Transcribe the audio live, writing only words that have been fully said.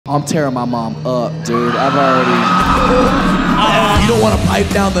I'm tearing my mom up, dude. I've already... You don't want to pipe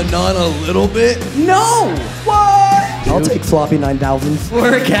down the nun a little bit? No! What? Dude. I'll take sloppy 9000s.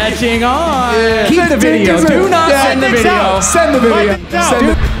 We're catching on. Yeah. Keep the video. Do not send the video. Send the video. Send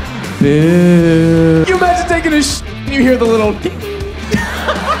the video. You imagine taking a sh**, and you hear the little...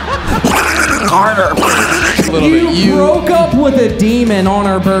 Carter. You broke up with a demon on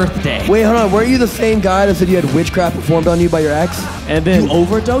her birthday. Wait, hold on. Weren't you the same guy that said you had witchcraft performed on you by your ex? And then you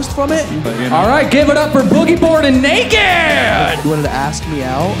overdosed from it? All right, give it up for Boogie Boarding Naked. You wanted to ask me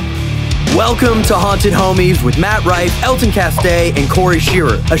out? Welcome to Haunted Homies with Matt Rife, Elton Castee, and Corey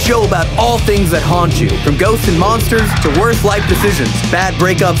Scherer. A show about all things that haunt you, from ghosts and monsters to worst life decisions, bad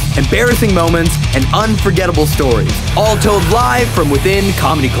breakups, embarrassing moments, and unforgettable stories. All told live from within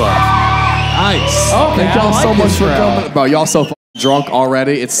Comedy Club. Nice. Okay, thank y'all so much for coming. Bro, y'all so drunk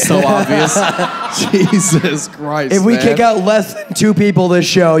already. It's so obvious. Jesus Christ, If we kick out less than 2 people this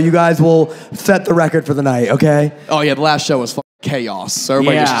show, you guys will set the record for the night, okay? Oh, yeah, the last show was chaos. So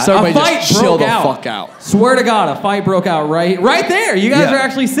everybody just chill the fuck out. Swear to God, a fight broke out right there. You guys are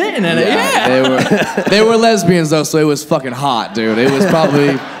actually sitting in it. Yeah. They were lesbians, though, so it was fucking hot, dude. It was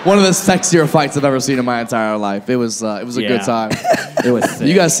probably one of the sexier fights I've ever seen in my entire life. It was a good time. It was sick.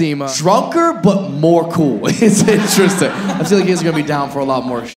 You guys seem drunker, but more cool. It's interesting. I feel like you guys are going to be down for a lot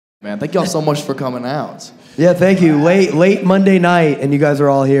more shit, man. Thank y'all so much for coming out. Yeah, thank you. Late Monday night, and you guys are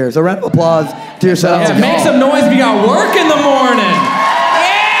all here. So round of applause to yourselves. Yeah, make some noise if you got work in the morning.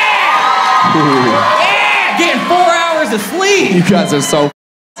 Yeah! Yeah! Getting 4 hours of sleep. You guys are so...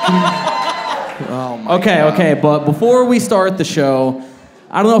 Oh my God. Okay, but before we start the show,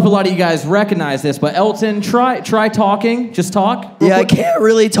 I don't know if a lot of you guys recognize this, but Elton, try talking. Just talk. Yeah, I can't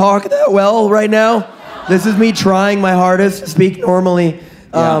really talk that well right now. This is me trying my hardest to speak normally.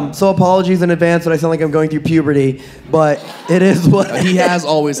 So apologies in advance that I sound like I'm going through puberty, but it is what he has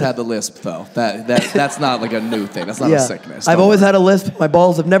always had the lisp, though. That's not like a new thing. That's not a sickness. I've always had a lisp. My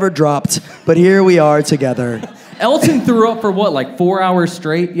balls have never dropped, but here we are together. Elton threw up for what, like 4 hours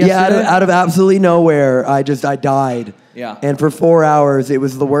straight yesterday? Yeah, out of absolutely nowhere, I died. Yeah. And for 4 hours, it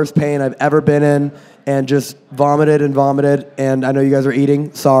was the worst pain I've ever been in, and just vomited and vomited. And I know you guys are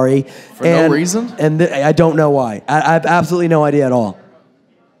eating. Sorry. For no reason? And I don't know why. I have absolutely no idea at all.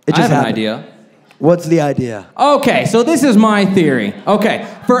 It just I have happened. an idea. What's the idea? Okay, so this is my theory. Okay,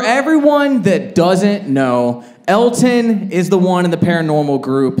 for everyone that doesn't know, Elton is the one in the paranormal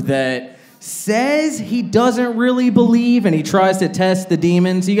group that says he doesn't really believe and he tries to test the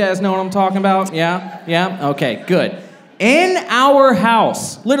demons. You guys know what I'm talking about? Yeah? Yeah? Okay, good. In our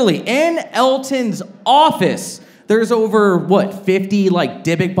house, literally in Elton's office, there's over, 50, like,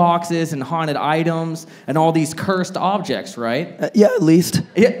 Dybbuk boxes and haunted items and all these cursed objects, right? Yeah, at least.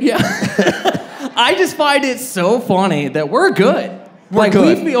 Yeah. I just find it so funny that we're good. We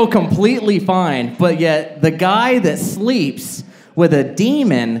feel completely fine, but yet the guy that sleeps with a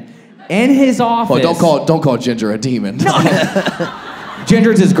demon in his office... Well, don't call Ginger a demon. No.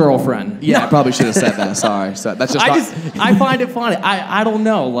 Ginger's his girlfriend. Yeah, I probably should have said that. Sorry. So that's I find it funny. I don't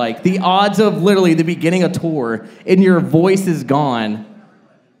know. Like, the odds of literally the beginning of a tour and your voice is gone.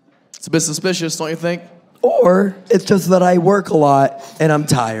 It's a bit suspicious, don't you think? Or it's just that I work a lot and I'm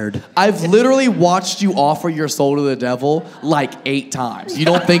tired. I've literally watched you offer your soul to the devil like 8 times. You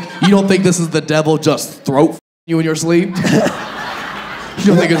don't think this is the devil just throat you in your sleep? You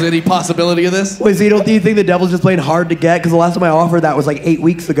don't think there's any possibility of this? Wait, so do you think the devil's just playing hard to get? Because the last time I offered that was like 8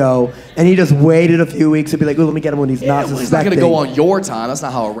 weeks ago, and he just waited a few weeks to be like, "Ooh, let me get him when he's not suspecting." He's not gonna go on your time. That's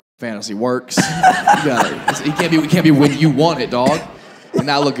not how a fantasy works. It can't be when you want it, dog. And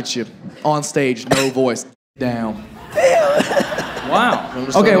now look at you on stage, no voice, down. Wow.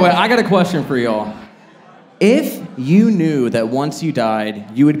 Okay, wait. I got a question for y'all. If you knew that once you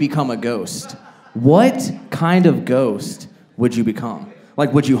died, you would become a ghost, what kind of ghost would you become?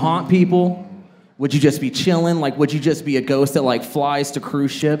 Like, would you haunt people? Would you just be chilling? Like, would you just be a ghost that, like, flies to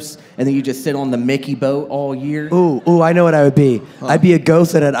cruise ships and then you just sit on the Mickey boat all year? Ooh, I know what I would be. Huh. I'd be a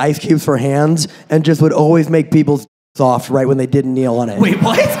ghost that had ice cubes for hands and just would always make people's soft right when they didn't kneel on it. Wait,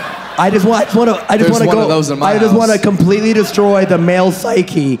 what? I just want to completely destroy the male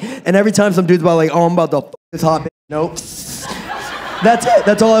psyche. And every time some dude's about like, "Oh, I'm about to f this hot bitch," nope. That's it.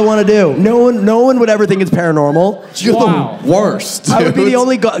 That's all I want to do. No one would ever think it's paranormal. You're the worst, dude. I would be the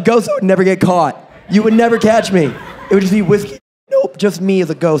only ghost that would never get caught. You would never catch me. It would just be whiskey. Nope, just me as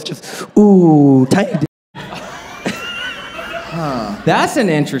a ghost. Just, ooh, tiny. That's an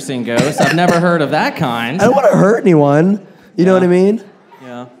interesting ghost. I've never heard of that kind. I don't want to hurt anyone. You know what I mean?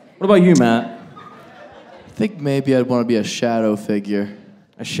 Yeah. What about you, Matt? I think maybe I'd want to be a shadow figure.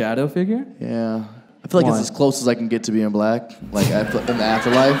 A shadow figure? Yeah. I feel like it's as close as I can get to being black, like in the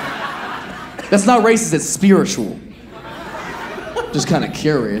afterlife. That's not racist, it's spiritual. Just kind of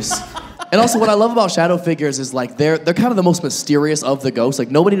curious. And also what I love about shadow figures is like they're kind of the most mysterious of the ghosts.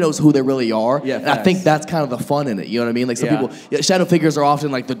 Like nobody knows who they really are. Yeah, and I think that's kind of the fun in it. You know what I mean? Like some people, shadow figures are often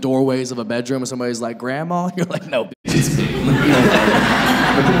like the doorways of a bedroom and somebody's like, grandma? You're like, no, bitch, it's me. You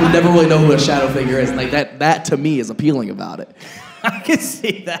know, people never really know who a shadow figure is. Like that to me is appealing about it. I can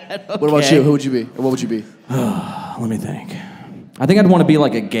see that. Okay. What about you? Who would you be? Or what would you be? Let me think. I think I'd want to be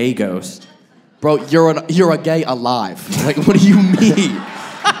like a gay ghost. Bro, you're a gay alive. Like, what do you mean?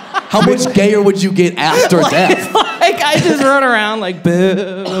 How much gayer would you get after death? Like, I just run around like,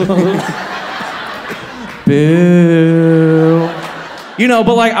 boo. Boo. You know,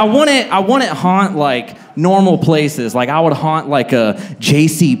 but like, I wouldn't haunt like normal places. Like, I would haunt like a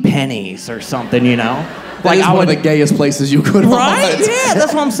J.C. Penney's or something, you know? Like, one of the gayest places you could right? haunt. Yeah,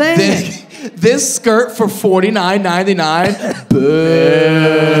 that's what I'm saying. This skirt for $49.99. Boo.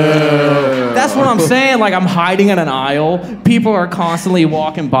 That's what I'm saying. Like, I'm hiding in an aisle. People are constantly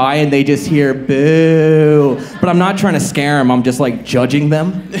walking by and they just hear boo. But I'm not trying to scare them. I'm just like judging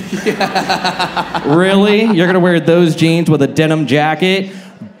them. Yeah. Really? You're going to wear those jeans with a denim jacket?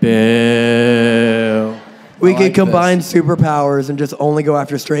 Boo. We could combine superpowers and just only go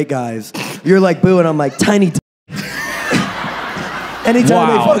after straight guys. You're like boo and I'm like tiny.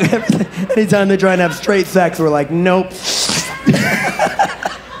 Anytime they try and have straight sex, we're like, nope.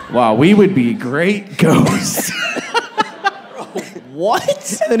 Wow, we would be great ghosts.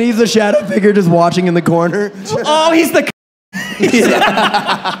 What? And he's a shadow figure just watching in the corner. Oh, he's the... He's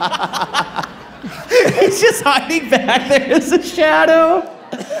just hiding back there as a shadow.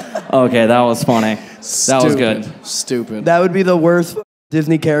 Okay, that was funny. That was good. Stupid. That would be the worst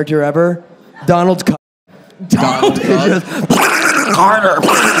Disney character ever. Donald Duck. Carter.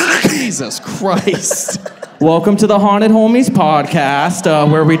 Jesus Christ. Welcome to the Haunted Homies podcast,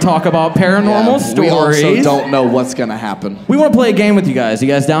 where we talk about paranormal stories. We also don't know what's gonna happen. We want to play a game with you guys. You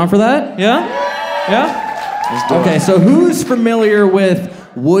guys down for that? Yeah? Yeah? Okay, so who's familiar with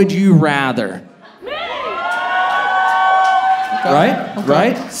Would You Rather? Right? Okay.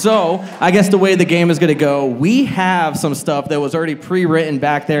 Right? So, I guess the way the game is gonna go, we have some stuff that was already pre-written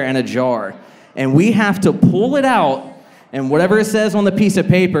back there in a jar. And we have to pull it out, and whatever it says on the piece of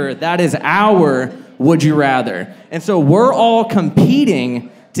paper, that is our Would You Rather. And so we're all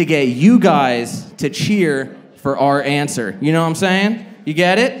competing to get you guys to cheer for our answer. You know what I'm saying? You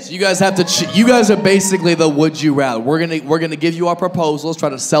get it? So you guys have to. You guys are basically the Would You Rather. We're gonna give you our proposals, try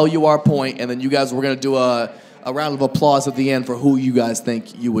to sell you our point, and then we're gonna do a round of applause at the end for who you guys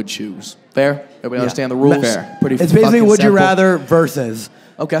think you would choose. Fair? Everybody understand the rules? Fair. Pretty. It's basically Would You simple. Rather versus.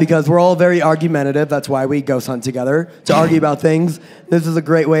 Okay. Because we're all very argumentative. That's why we ghost hunt together, to argue about things. This is a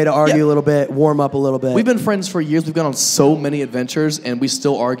great way to argue a little bit, warm up a little bit. We've been friends for years. We've gone on so many adventures, and we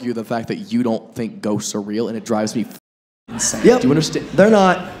still argue the fact that you don't think ghosts are real, and it drives me insane. Yep. Do you understand? They're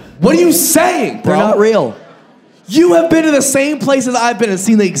not. What are you saying, bro? They're not real. You have been to the same places I've been and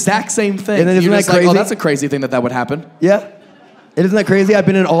seen the exact same thing. And then isn't You're that just like, crazy? oh, that's a crazy thing that would happen. Yeah. Isn't that crazy? I've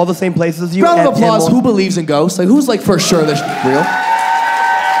been in all the same places as you. Round of applause. Who believes in ghosts? Like, who's like for sure this is real?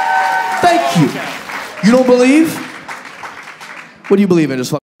 Thank you. You don't believe? What do you believe in? Just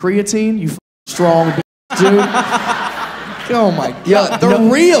fucking creatine? You strong dude? Oh my God.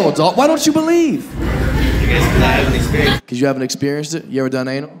 They're real, dog. Why don't you believe? You guys haven't experienced. Because you haven't experienced it? You ever done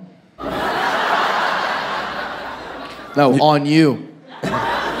anal? No, on you.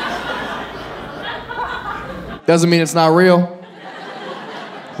 Doesn't mean it's not real.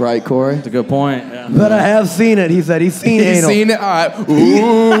 Right, Corey? That's a good point. Yeah. But I have seen it. He said he's seen He's anal. seen it? All right.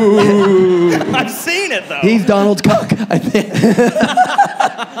 Ooh. I've seen it, though. He's Donald Cook. I think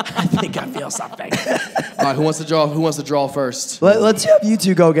I feel something. All right, who wants to draw first? Let's have you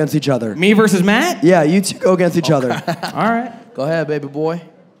two go against each other. Me versus Matt? Yeah, you two go against each other. All right. Go ahead, baby boy.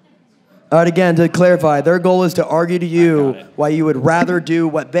 All right, again, to clarify, their goal is to argue to you why you would rather do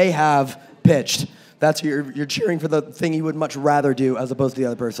what they have pitched. That's you're cheering for the thing you would much rather do as opposed to the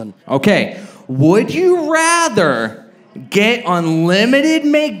other person. Okay. Would you rather get unlimited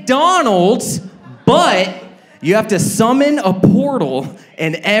McDonald's, but you have to summon a portal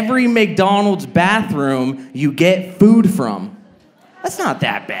in every McDonald's bathroom you get food from? That's not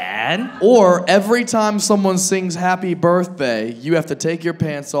that bad. Or every time someone sings happy birthday, you have to take your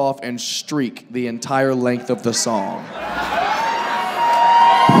pants off and streak the entire length of the song.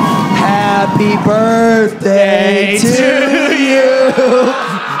 Happy birthday to you.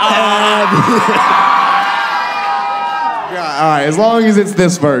 Yeah, all right, as long as it's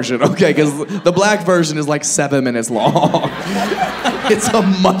this version, okay? Because the black version is like 7 minutes long. It's a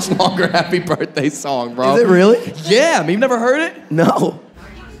much longer happy birthday song, bro. Is it really? Yeah, I mean, you've never heard it? No.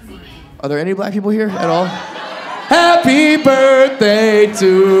 Are there any black people here at all? Happy birthday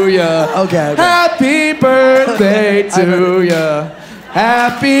to ya. Okay. Happy birthday to ya.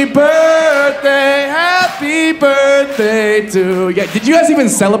 Happy birthday to ya. Did you guys even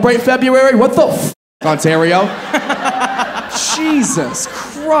celebrate February? What the f, Ontario? Jesus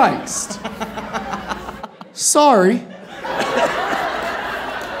Christ. Sorry.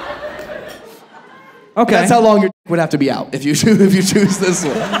 Okay. That's how long your dick would have to be out if you choose this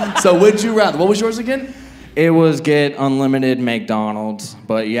one. So would you rather? What was yours again? It was get unlimited McDonald's,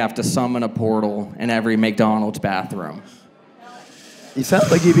 but you have to summon a portal in every McDonald's bathroom. You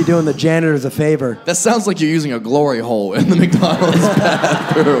sound like you'd be doing the janitors a favor. That sounds like you're using a glory hole in the McDonald's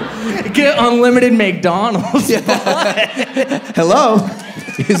bathroom. Get unlimited McDonald's. Hello?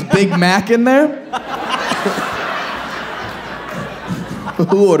 Is Big Mac in there?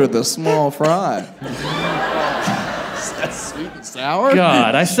 Who ordered the small fry? Is that sweet and sour?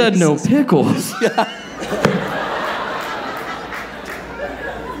 God, I said no pickles.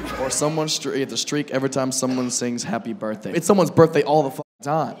 Or someone you have to streak every time someone sings happy birthday. It's someone's birthday all the fucking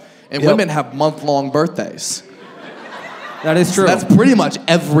time. And women have month-long birthdays. That is true. So that's pretty much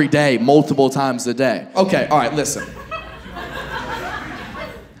every day, multiple times a day. Okay, all right, listen.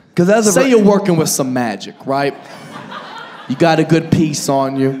 Say you're working with some magic, right? You got a good piece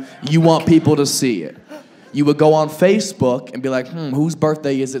on you. You want people to see it. You would go on Facebook and be like, whose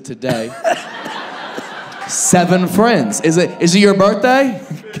birthday is it today? 7 friends. Is it your birthday?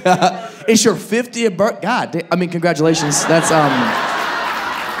 It's your 50th birthday. God damn. I mean, congratulations. That's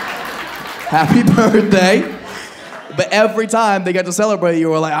happy birthday. But every time they got to celebrate, you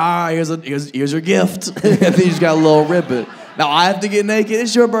were like, here's your gift. And then you just got a little ribbon. Now I have to get naked.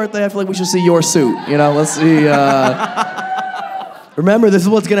 It's your birthday. I feel like we should see your suit. You know, let's see. Remember, this is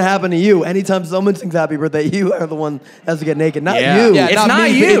what's gonna happen to you. Anytime someone sings happy birthday, you are the one that has to get naked, not you. Yeah, it's not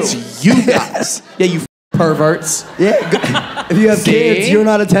me, you. It's you guys. Yeah, you perverts. Yeah. If you have kids, you're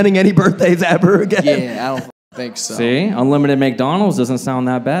not attending any birthdays ever again. Yeah, I don't think so. See, unlimited McDonald's doesn't sound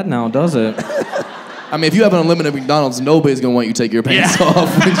that bad now, does it? I mean, if you have an unlimited McDonald's, nobody's gonna want you to take your pants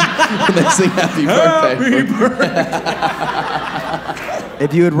off when they sing happy birthday.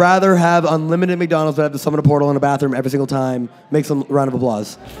 If you would rather have unlimited McDonald's but have to summon a portal in a bathroom every single time, make some round of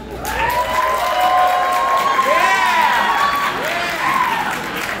applause.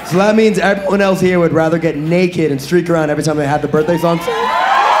 So that means everyone else here would rather get naked and streak around every time they had the birthday song sung?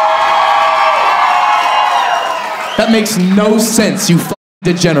 That makes no sense, you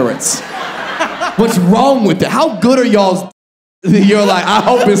degenerates. What's wrong with it? How good are y'all's? You're like, I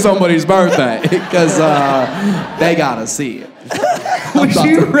hope it's somebody's birthday because they gotta see it. Would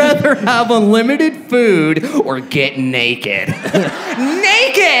you rather have unlimited food or get naked?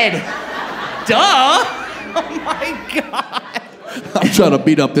 Naked! Duh! Oh my God. I'm trying to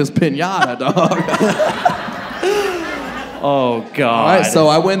beat up this pinata, dog. Oh God. All right, so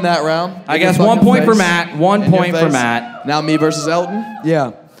I win that round. I guess 1 point for Matt. 1 point for Matt. Now me versus Elton.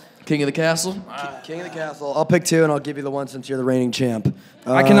 Yeah. King of the castle. King of the castle. I'll pick 2 and I'll give you the 1 since you're the reigning champ.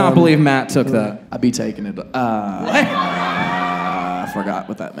 I cannot believe Matt took that. I'd be taking it. I forgot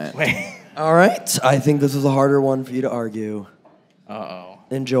what that meant. Wait. All right. I think this is a harder one for you to argue. Uh-oh.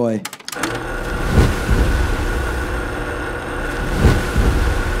 Enjoy.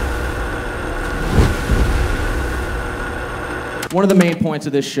 One of the main points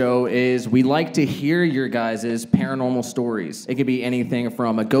of this show is we like to hear your guys' paranormal stories. It could be anything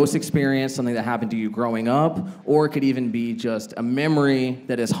from a ghost experience, something that happened to you growing up, or it could even be just a memory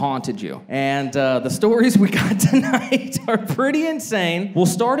that has haunted you. And the stories we got tonight are pretty insane. We'll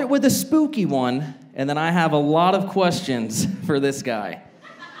start it with a spooky one, and then I have a lot of questions for this guy.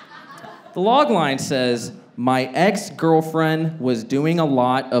 The log line says, my ex-girlfriend was doing a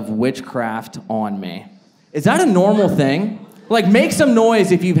lot of witchcraft on me. Is that a normal thing? Like, make some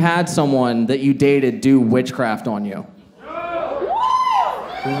noise if you've had someone that you dated do witchcraft on you.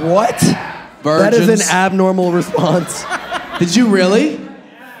 What? Virgins. That is an abnormal response. Did you really?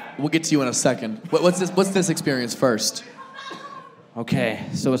 We'll get to you in a second. What's this experience first? Okay,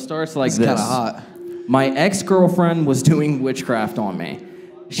 so it starts like It's this. kind of hot. My ex-girlfriend was doing witchcraft on me.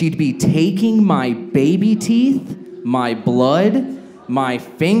 She'd be taking my baby teeth, my blood, my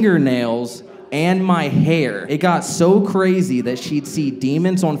fingernails, and my hair. It got so crazy that she'd see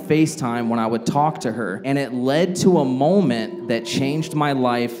demons on FaceTime when I would talk to her, and it led to a moment that changed my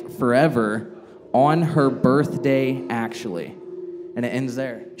life forever on her birthday, actually. And it ends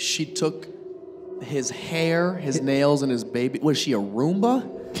there. She took his hair, his nails, and his baby. Was she a Roomba?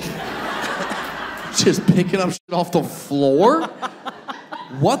 Just picking up shit off the floor?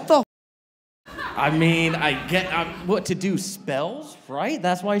 What the? I mean, I get what to do spells, right?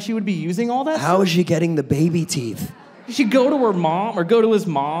 That's why she would be using all that. How is she getting the baby teeth? She should go to her mom or go to his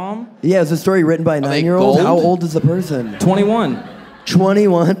mom. Yeah, it's a story written by a 9-year-old. How old is the person? 21.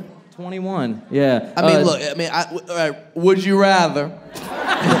 21. 21. Yeah. I mean, look. I mean, all right, would you rather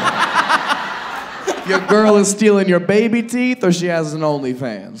your girl is stealing your baby teeth, or she has an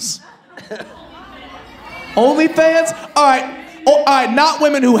OnlyFans? OnlyFans? All right. Oh, all right, not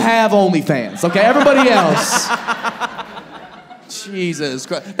women who have OnlyFans, okay? Everybody else. Jesus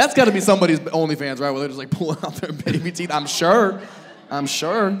Christ. That's got to be somebody's OnlyFans, right? Where they're just like pulling out their baby teeth. I'm sure.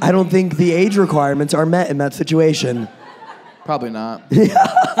 I don't think the age requirements are met in that situation. Probably not.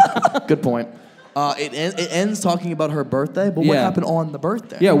 Good point. It ends talking about her birthday, but what happened on the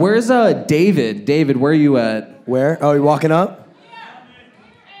birthday? Yeah, where's David? David, where are you at? Where? Oh, you walking up?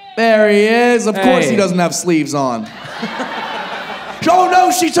 There he is. Of course he doesn't have sleeves on. Oh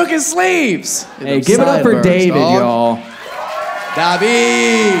no, she took his sleeves. Hey, give it up for David, y'all.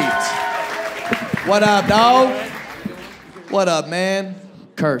 David. What up, dog? What up, man?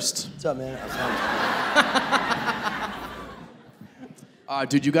 Cursed. What's up, man?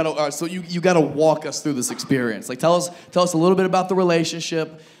 Dude, you gotta. So you gotta walk us through this experience. Like, tell us a little bit about the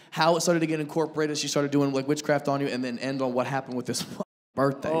relationship, how it started to get incorporated. She started doing like witchcraft on you, and then end on what happened with this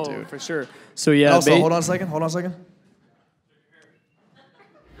birthday, dude. For sure. So yeah. Also, hold on a second.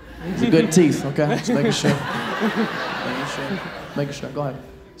 It's a good teeth, okay? Just making sure. Making sure. Go ahead.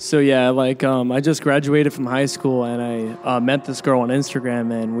 So yeah, like I just graduated from high school, and I met this girl on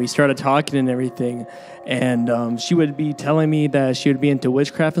Instagram, and we started talking and everything. And she would be telling me that she would be into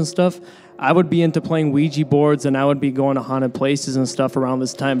witchcraft and stuff. I would be into playing Ouija boards, and I would be going to haunted places and stuff around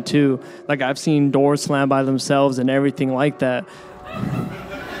this time too. Like, I've seen doors slam by themselves and everything like that.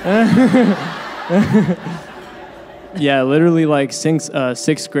 Yeah, literally like since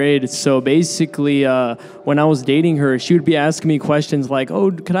sixth grade. So basically, when I was dating her, she would be asking me questions like,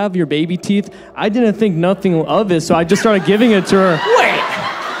 "Oh, could I have your baby teeth?" I didn't think nothing of it, so I just started giving it to her. Wait.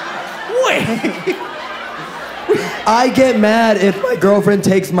 I get mad if my girlfriend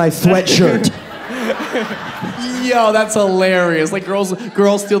takes my sweatshirt. Yo, that's hilarious. Like, girls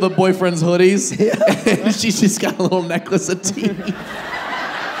steal the boyfriend's hoodies, and she's just got a little necklace of teeth.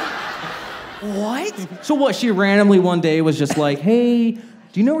 What? So what, she randomly one day was just like, "Hey, do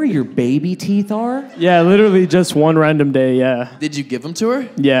you know where your baby teeth are?" Yeah, literally just one random day, yeah. Did you give them to her?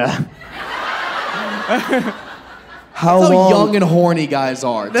 Yeah. How young and horny guys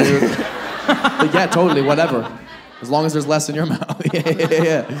are, dude. But yeah, totally, whatever. As long as there's less in your mouth.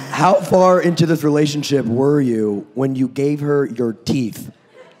 Yeah. How far into this relationship were you when you gave her your teeth?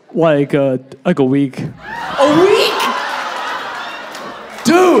 Like a week. A week?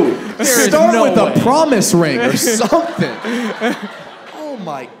 Dude, start with a promise ring or something. Oh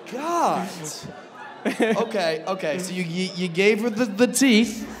my God. Okay. So you gave her the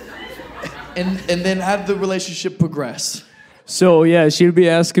teeth, and then had the relationship progress. So yeah, she'd be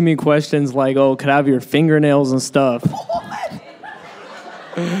asking me questions like, "Oh, could I have your fingernails and stuff?"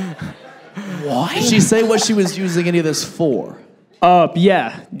 What? Did she say what she was using any of this for?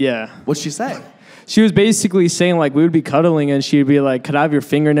 Yeah. What'd she say? She was basically saying, like, we would be cuddling, and she'd be like, "Could I have your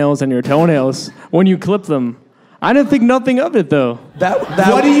fingernails and your toenails when you clip them?" I didn't think nothing of it, though.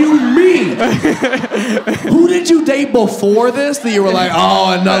 What do you mean? Who did you date before this that you were like,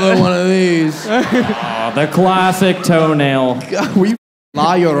 "Oh, another one of these"? Oh, the classic toenail. God, were you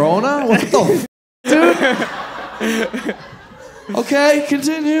La Llorona? What the dude? Okay,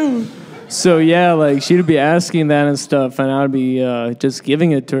 continue. So, yeah, like, she'd be asking that and stuff, and I'd be just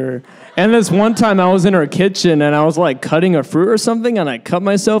giving it to her. And this one time I was in her kitchen and I was like cutting a fruit or something, and I cut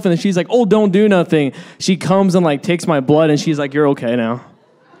myself, and then she's like, "Oh, don't do nothing." She comes and like takes my blood, and she's like, "You're okay now."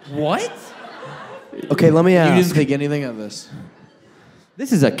 What? Okay, let me ask. You didn't think anything of this.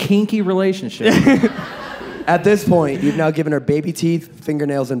 This is a kinky relationship. At this point, you've now given her baby teeth,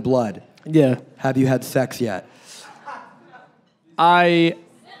 fingernails, and blood. Yeah. Have you had sex yet? That's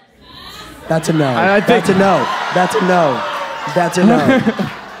a no. That's a no. That's a no. That's a no.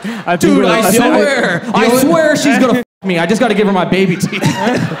 Dude, I swear she's gonna f me. I just gotta give her my baby teeth.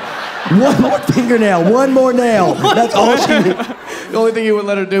 One more fingernail, one more nail. That's all she needs. The only thing he would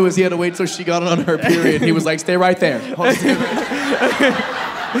let her do is he had to wait till she got on her period. He was like, "Stay right there."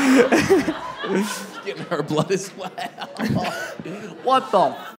 Getting her blood as well. What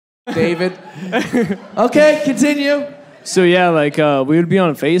the David? Okay, continue. So yeah, like we would be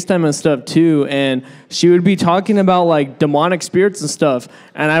on FaceTime and stuff too, and she would be talking about like demonic spirits and stuff.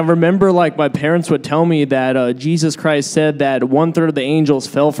 And I remember like my parents would tell me that Jesus Christ said that 1/3 of the angels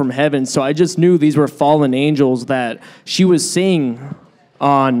fell from heaven. So I just knew these were fallen angels that she was seeing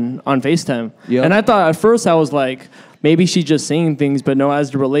on FaceTime. Yep. And I thought at first I was like, maybe she's just saying things, but no,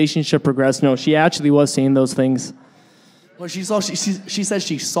 as the relationship progressed, no, she actually was saying those things. Well, she said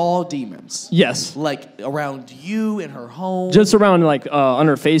she saw demons. Yes. Like around you in her home. Just around like on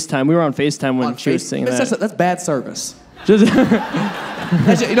her FaceTime. We were on FaceTime when she was saying that. That's bad service. Just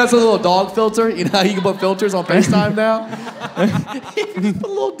You know, it's a little dog filter. You know how you can put filters on FaceTime now? You can put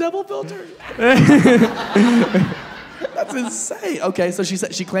a little devil filter. That's insane. Okay, so she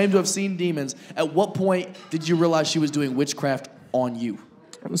said she claimed to have seen demons. At what point did you realize she was doing witchcraft on you?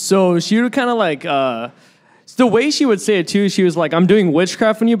 So she would kind of like, the way she would say it too, she was like, I'm doing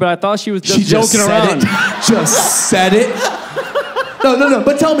witchcraft on you, but I thought she was just joking around. Just said it? No,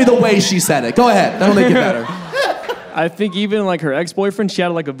 but tell me the way she said it. Go ahead, that'll make it better. I think even like her ex-boyfriend, she had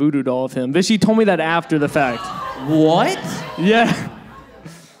like a voodoo doll of him, but she told me that after the fact. What? Yeah.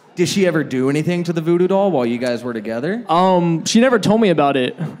 Did she ever do anything to the voodoo doll while you guys were together? She never told me about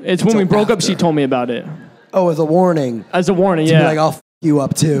it. It's when we broke up, she told me about it. Oh, as a warning. As a warning, To yeah. be like, I'll f you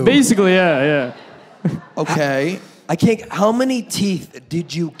up too. Basically, yeah. Okay. I can't. How many teeth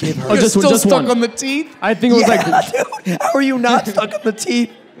did you give her? Oh, You're just still just stuck one. on the teeth? I think it was like, dude, how are you not stuck on the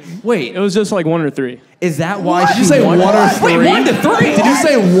teeth? Wait, it was just like 1 or 3. is that why Did she you say won? 1 or 3? Wait, 1 to 3? Did you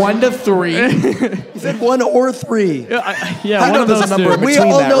say 1 to 3? You said 1 or 3. Yeah, I one know of there's a those number two. in We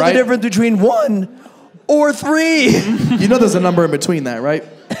between all that, know right? the difference between 1 or 3. You know there's a number in between that, right?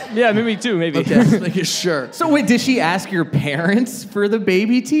 Yeah, maybe 2, maybe. Okay, just making sure. So wait, did she ask your parents for the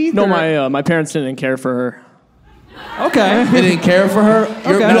baby teeth? No, or- my parents didn't care for her. Okay. They didn't care for her?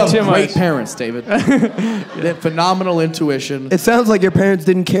 You Not too have great much. parents, David. They had phenomenal intuition. It sounds like your parents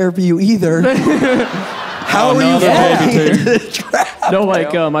didn't care for you either. How are you falling into this trap? No,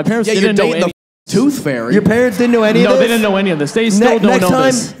 like my parents Yeah, you're didn't know dating any. the tooth fairy. Your parents didn't know any of No, this? they didn't know any of this. They still don't Next know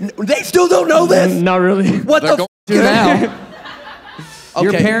time, this. they still don't know this? Not really. What They're the going to now.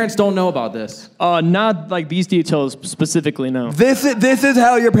 Your Okay. parents don't know about this. Not like these details specifically, no. This is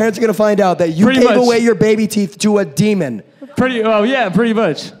how your parents are going to find out that you Pretty gave much. away your baby teeth to a demon. Pretty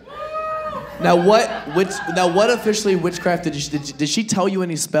much. Now what officially witchcraft did she tell you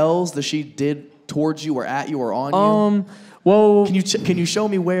any spells that she did towards you or at you or on you? Well, Can you show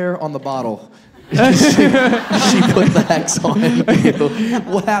me where on the bottle she put the hex on you?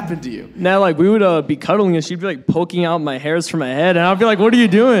 What happened to you? now like we would be cuddling and she'd be like poking out my hairs from my head and I'd be like, "What are you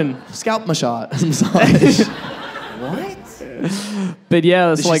doing?" Scalp massage. What? But yeah,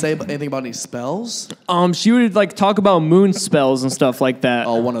 Did it's she like say anything about any spells? she would like talk about moon spells and stuff like that.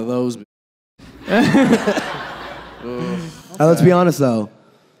 Oh, one of those. Let's be honest though.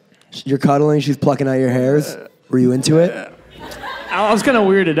 You're cuddling, she's plucking out your hairs. Were you into it? I was kind of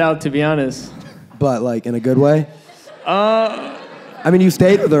weirded out, to be honest. But like in a good way? I mean, you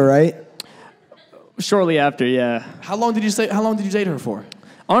stayed with her, right? Shortly after, yeah. How long did you date her for?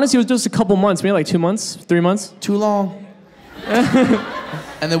 Honestly, it was just a couple months, maybe like 2 months, 3 months. Too long.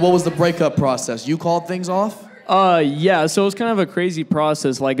 And then what was the breakup process? You called things off? Yeah, so it was kind of a crazy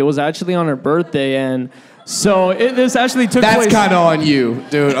process. Like, it was actually on her birthday, and so this actually took place. That's kind of on you,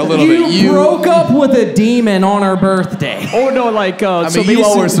 dude, a little You bit. broke up with a demon on her birthday. Oh, no, like, I so mean, you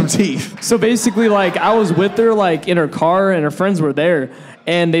owe her basically- some teeth. So basically, like, I was with her, like, in her car, and her friends were there,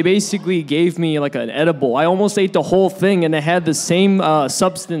 and they basically gave me, like, an edible. I almost ate the whole thing, and it had the same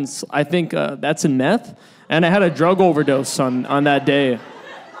substance, I think that's in meth, and I had a drug overdose on that day.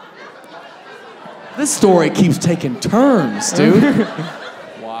 This story keeps taking turns, dude.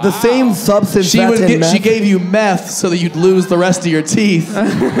 The same substance She that's in meth. she gave you meth so that you'd lose the rest of your teeth.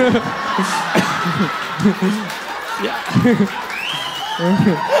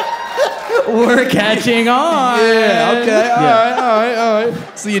 We're catching on. Yeah, okay, all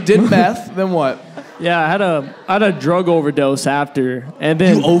right. So you did meth, then what? Yeah, I had a drug overdose after, and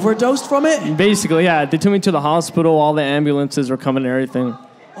then You overdosed from it? basically, yeah, they took me to the hospital. All the ambulances were coming and everything.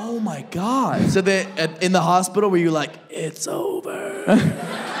 Oh my God. So in the hospital, were you like, it's over?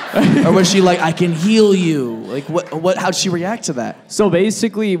 Or was she like, I can heal you? Like, how'd she react to that? So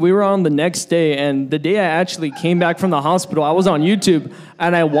basically, we were on the next day, and the day I actually came back from the hospital, I was on YouTube,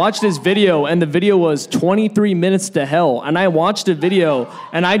 and I watched this video, and the video was 23 minutes to hell. And I watched the video,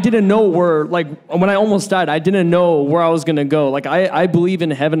 and I didn't know where, like, when I almost died, I didn't know where I was gonna go. Like, I believe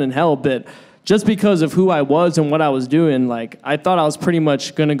in heaven and hell, but just because of who I was and what I was doing, like, I thought I was pretty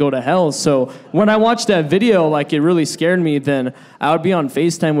much gonna go to hell. So when I watched that video, like, it really scared me. Then I would be on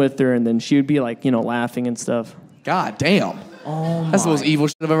FaceTime with her, and then she would be like, laughing and stuff. God damn. Oh That's the most evil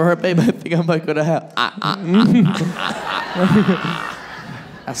shit I've ever heard, babe. I think I might go to hell.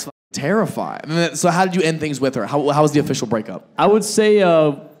 That's fucking terrifying. And then, so how did you end things with her? How was the official breakup? I would say,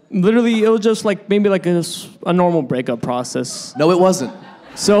 literally, it was just like maybe like a normal breakup process. No, it wasn't.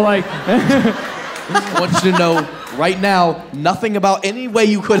 So like, I want you to know right now, nothing about any way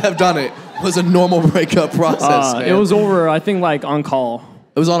you could have done it was a normal breakup process, man. it was over, I think, like on call.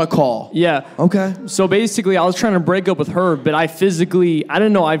 It was on a call. Yeah. Okay. So basically, I was trying to break up with her, but I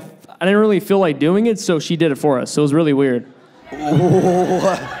didn't know, I didn't really feel like doing it, so she did it for us. So it was really weird.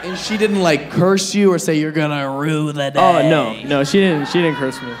 And she didn't like curse you or say you're gonna rue the day. Oh no, she didn't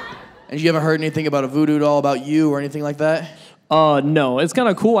curse me. And you ever heard anything about a voodoo doll about you or anything like that? No, it's kind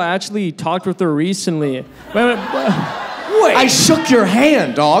of cool. I actually talked with her recently. Wait, I shook your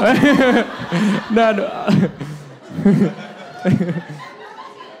hand, dog. No.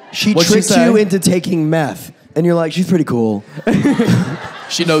 She What'd she tricked say? you into taking meth, and you're like, she's pretty cool.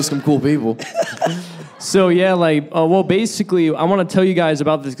 She knows some cool people. So yeah, like, well, basically, I want to tell you guys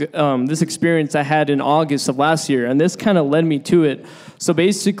about this experience I had in August of last year, and this kind of led me to it. So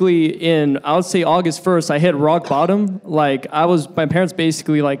basically, I would say August 1st, I hit rock bottom. Like, my parents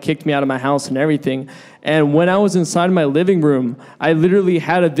basically like kicked me out of my house and everything. And when I was inside my living room, I literally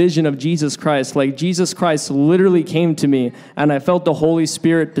had a vision of Jesus Christ. Like, Jesus Christ literally came to me, and I felt the Holy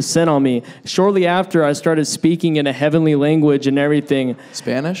Spirit descend on me. Shortly after, I started speaking in a heavenly language and everything.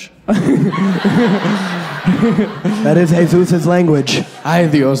 Spanish? That is Jesus' language. Ay,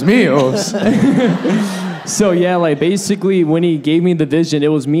 Dios míos. So yeah, like basically when he gave me the vision, it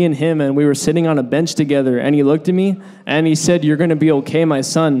was me and him, and we were sitting on a bench together, and he looked at me and he said, "You're gonna be okay, my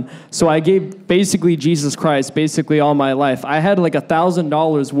son." So I gave basically Jesus Christ basically all my life. I had like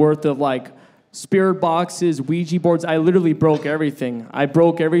 $1,000 worth of like spirit boxes, Ouija boards. I literally broke everything. I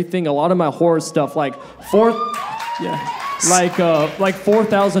broke everything. A lot of my horror stuff, like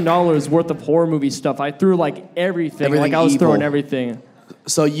 $4,000 worth of horror movie stuff. I threw like everything like I was evil. throwing everything.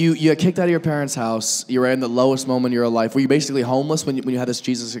 So you got kicked out of your parents' house. You were in the lowest moment of your life. Were you basically homeless when you had this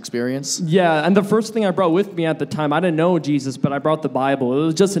Jesus experience? Yeah, and the first thing I brought with me at the time, I didn't know Jesus, but I brought the Bible. It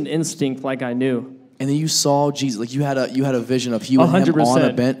was just an instinct, like I knew. And then you saw Jesus, like you had a vision of you and him 100%. on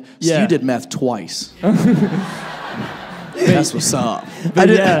a bench. So Yeah. you did meth twice. That's what's up.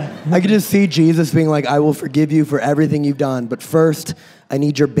 Yeah. I could just see Jesus being like, I will forgive you for everything you've done, but first, I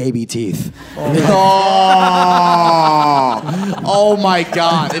need your baby teeth. Oh my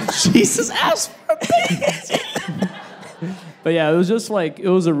God. If Jesus asked for a baby. But yeah, it was just like, it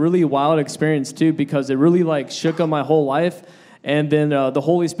was a really wild experience too, because it really like shook up my whole life. And then the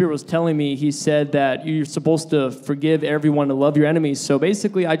Holy Spirit was telling me, he said that you're supposed to forgive everyone and love your enemies. So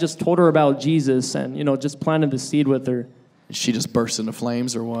basically, I just told her about Jesus and, just planted the seed with her. She just burst into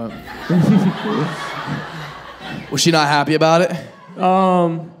flames or what? Was she not happy about it?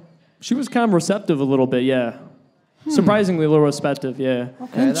 She was kind of receptive a little bit, yeah. Surprisingly a little receptive, yeah.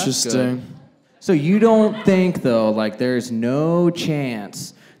 Okay, Interesting. So you don't think, though, like there's no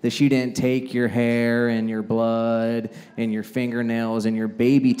chance that she didn't take your hair and your blood and your fingernails and your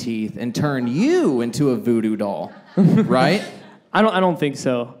baby teeth and turn you into a voodoo doll, right? I don't think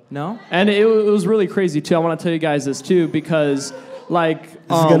so. No? And it was really crazy too. I want to tell you guys this too, because like This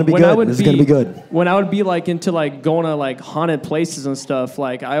is gonna be when good. I would This is gonna be good. When I would be like into like going to like haunted places and stuff,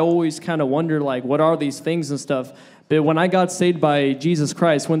 like I always kind of wonder like what are these things and stuff. But when I got saved by Jesus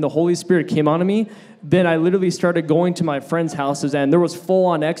Christ, when the Holy Spirit came onto me, then I literally started going to my friends' houses, and there was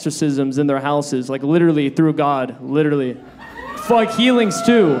full-on exorcisms in their houses, like literally through God, literally. Like healings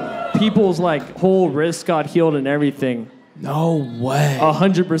too. People's like whole wrists got healed and everything. No way.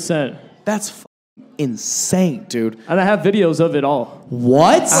 100%. That's insane, dude. And I have videos of it all.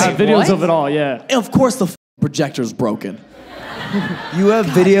 What? I have videos of it all, yeah. And of course the projector's broken. You have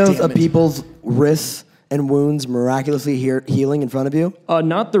videos damn of it. people's wrists and wounds miraculously healing in front of you?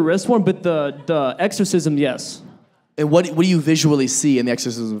 Not the wrist one, but the exorcism, yes. And what do you visually see in the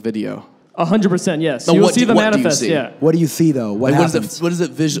exorcism video? 100%, yes. No, You'll what see do- the what do you manifest, see? yeah. What do you see, though? What Like, happens? what does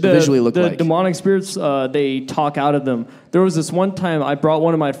it visually look like? The demonic spirits, they talk out of them. There was this one time I brought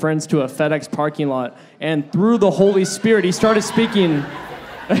one of my friends to a FedEx parking lot, and through the Holy Spirit, he started speaking.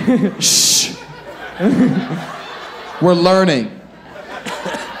 Shh. We're learning.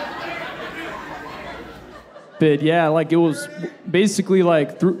 But yeah, like it was basically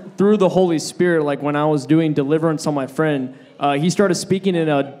like through the Holy Spirit, like when I was doing deliverance on my friend, he started speaking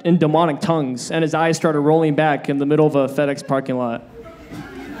in demonic tongues, and his eyes started rolling back in the middle of a FedEx parking lot.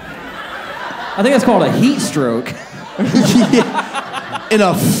 I think that's called a heat stroke. In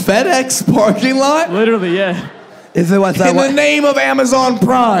a FedEx parking lot? Literally, yeah. Is it what's that? In the name of Amazon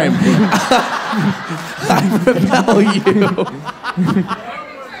Prime. I repel you.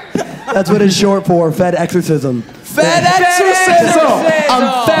 That's what it's short for, Fed exorcism. Fed exorcism!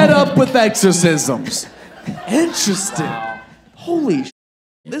 I'm fed up with exorcisms. Interesting. Holy sh**.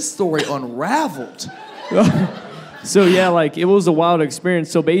 This story unraveled. So yeah, like it was a wild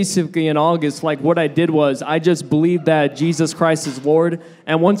experience. So basically in August, like what I did was I just believed that Jesus Christ is Lord.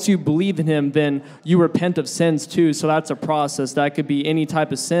 And once you believe in him, then you repent of sins too. So that's a process. That could be any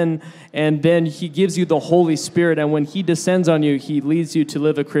type of sin. And then he gives you the Holy Spirit. And when he descends on you, he leads you to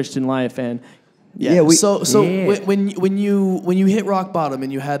live a Christian life. And when you hit rock bottom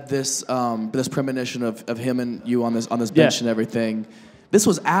and you had this this premonition of him and you on this bench and everything, this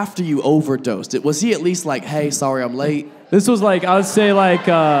was after you overdosed. Was he at least like, hey, sorry I'm late? This was like, I would say like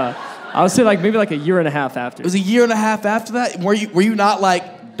maybe like a year and a half after. It was a year and a half after that? Were you not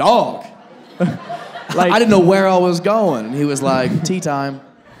like, dog? Like, I didn't know where I was going. And he was like, tea time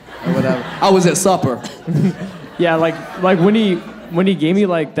or whatever. I was at supper. Yeah, like when he gave me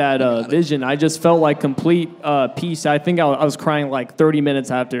like that vision, I just felt like complete peace. I think I was crying like 30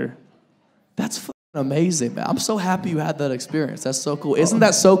 minutes after. That's fucking amazing, man. I'm so happy you had that experience. That's so cool. Isn't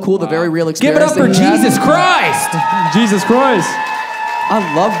that so cool, the very real experience? Give it up for Jesus Christ! Jesus Christ!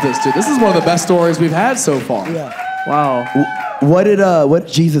 I love this, dude. This is one of the best stories we've had so far. Yeah. Wow. What did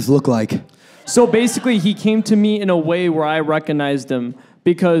Jesus look like? So basically, he came to me in a way where I recognized him.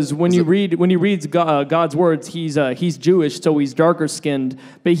 Because when he reads God's words, he's Jewish, so he's darker skinned.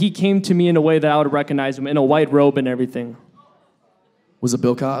 But he came to me in a way that I would recognize him in a white robe and everything. Was it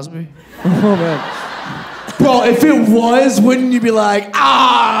Bill Cosby? Oh man, bro! If it was, wouldn't you be like,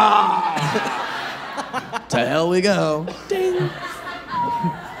 ah? To hell we go. Ding.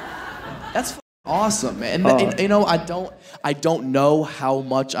 That's awesome, man. And you know, I don't know how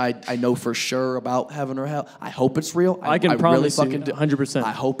much I know for sure about heaven or hell. I hope it's real. I can promise you 100%.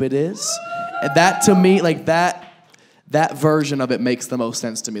 I hope it is. And that to me, like that version of it makes the most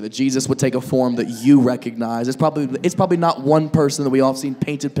sense to me. That Jesus would take a form that you recognize. It's probably not one person that we all have seen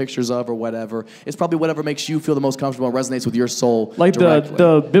painted pictures of or whatever. It's probably whatever makes you feel the most comfortable and resonates with your soul. Like directly.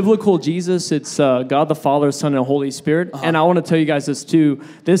 the biblical Jesus, it's God the Father, Son, and Holy Spirit. And I want to tell you guys this too.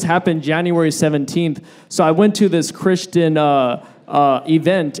 This happened January 17th. So I went to this Christian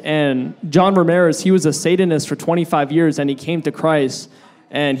event, and John Ramirez, he was a Satanist for 25 years, and he came to Christ.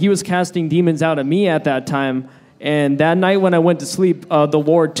 And he was casting demons out of me at that time. And that night when I went to sleep, the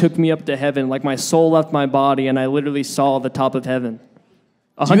Lord took me up to heaven. Like my soul left my body, and I literally saw the top of heaven.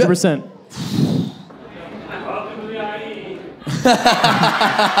 100%.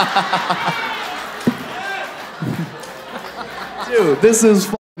 Dude, this is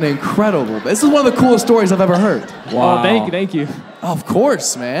fucking incredible. This is one of the coolest stories I've ever heard. Wow. Oh, thank you. Of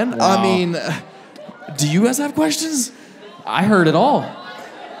course, man. Wow. I mean, do you guys have questions? I heard it all.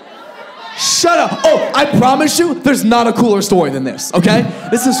 Shut up. Oh, I promise you, there's not a cooler story than this, okay?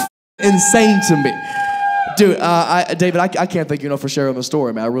 This is insane to me. Dude, David, I can't thank you enough for sharing the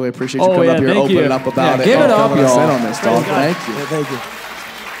story, man. I really appreciate you coming up here and opening up about it. Give it up, y'all. On this, dog. Thank you. Yeah, thank you.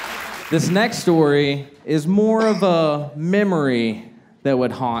 This next story is more of a memory that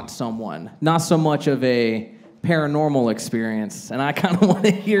would haunt someone, not so much of a paranormal experience. And I kind of want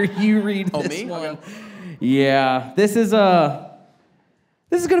to hear you read this one. Okay. Yeah, this is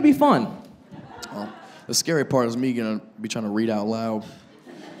gonna be fun. Well, the scary part is me gonna be trying to read out loud.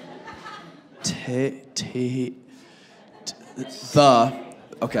 The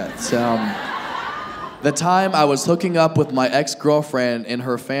time I was hooking up with my ex-girlfriend in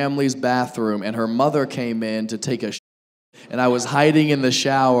her family's bathroom, and her mother came in to take a shit, and I was hiding in the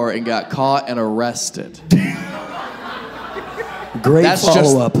shower and got caught and arrested. Great That's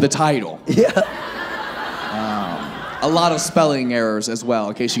follow-up. just the title. Yeah. A lot of spelling errors as well,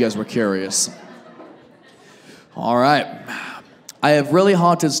 in case you guys were curious. All right. I have really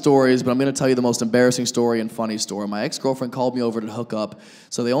haunted stories, but I'm going to tell you the most embarrassing story and funny story. My ex-girlfriend called me over to hook up,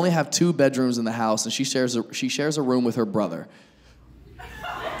 so they only have 2 bedrooms in the house, and she shares a room with her brother.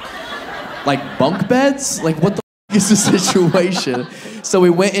 Like bunk beds? Like what the f*** is the situation? So we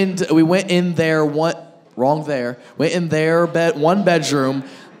went in their one bedroom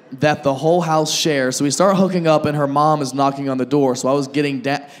that the whole house shares. So we start hooking up, and her mom is knocking on the door. So I was getting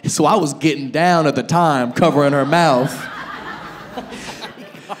down at the time, covering her mouth,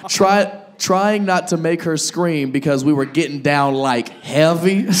 trying not to make her scream because we were getting down like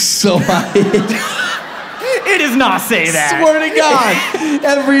heavy. So It does not say that. Swear to God,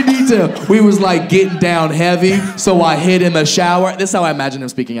 every detail. We was like getting down heavy, so I hid in the shower. This is how I imagine him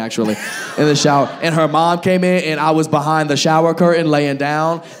speaking, actually, in the shower. And her mom came in, and I was behind the shower curtain laying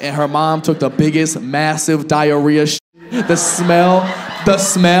down, and her mom took the biggest, massive diarrhea shit. The smell,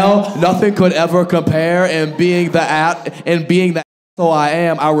 nothing could ever compare. And being the asshole I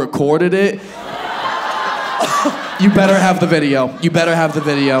am, I recorded it. You better have the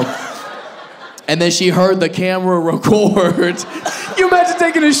video. And then she heard the camera record. You imagine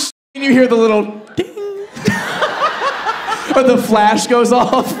taking a shit and you hear the little ding. or the flash goes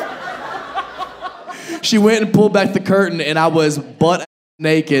off. She went and pulled back the curtain, and I was butt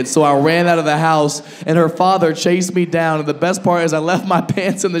naked, so I ran out of the house, and her father chased me down, and the best part is I left my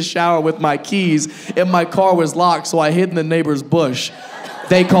pants in the shower with my keys, and my car was locked, so I hid in the neighbor's bush.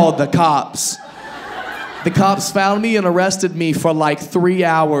 They called the cops. The cops found me and arrested me for like 3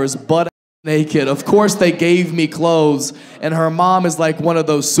 hours, butt naked. Of course, they gave me clothes, and her mom is like one of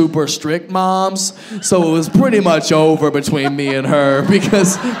those super strict moms, so it was pretty much over between me and her,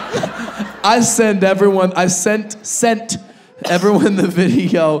 because I sent everyone the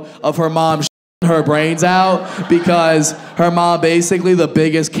video of her mom her brains out, because her mom basically the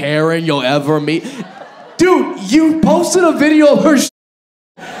biggest Karen you'll ever meet. Dude, you posted a video of her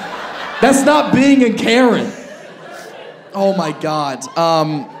That's not being a Karen. Oh my God.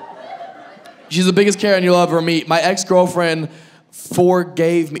 She's the biggest Karen you'll ever meet. My ex-girlfriend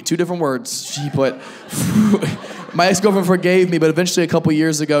forgave me. 2 different words she put. My ex-girlfriend forgave me, but eventually a couple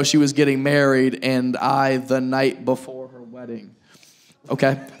years ago, she was getting married, and the night before her wedding. Okay,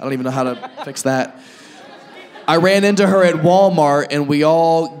 I don't even know how to fix that. I ran into her at Walmart, and we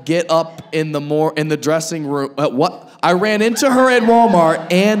all get up in the dressing room. What? I ran into her at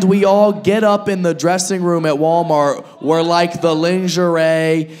Walmart, and we all get up in the dressing room at Walmart, where like the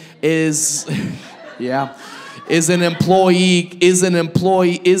lingerie is, yeah. Is an employee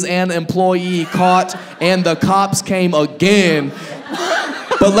caught, and the cops came again.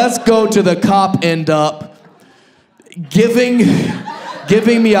 But let's go to the cop end up giving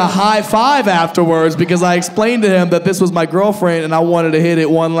me a high five afterwards, because I explained to him that this was my girlfriend and I wanted to hit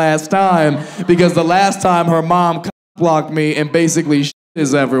it one last time, because the last time her mom blocked me and basically shit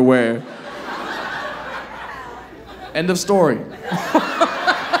is everywhere. End of story.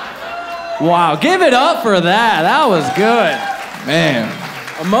 Wow, give it up for that. That was good. Man.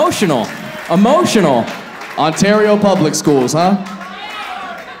 Emotional. Ontario Public Schools, huh?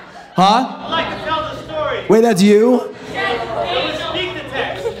 Huh? I'd like to tell the story. Wait, that's you?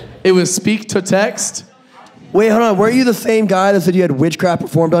 It was speak to text? Wait, hold on. Weren't you the same guy that said you had witchcraft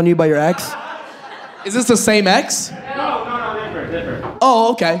performed on you by your ex? Is this the same ex? No, different.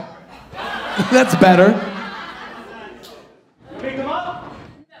 Oh, okay. That's better. Pick him up?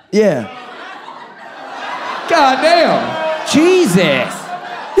 Yeah. God damn. Jesus.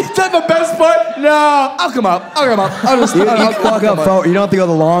 Is that the best part? No. I'll come up. I'll just You can walk up forward. You don't have to go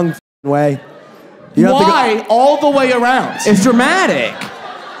the long way. You don't Why? have to go. All the way around. It's dramatic.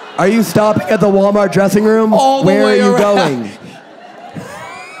 Are you stopping at the Walmart dressing room? All the Where way are you around. going?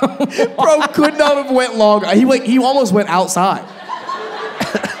 Bro could not have went longer. He almost went outside.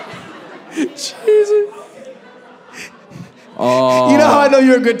 Jesus. Oh. You know how I know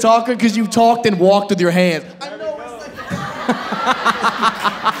you're a good talker? Because you talked and walked with your hands. I know.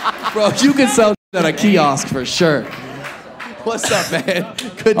 Bro, you can sell at a kiosk for sure. What's up, man?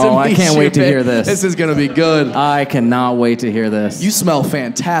 Good to meet you. I can't wait to hear this. This is gonna be good. I cannot wait to hear this. You smell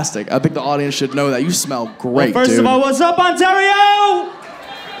fantastic. I think the audience should know that. You smell great, First dude. of all, what's up, Ontario?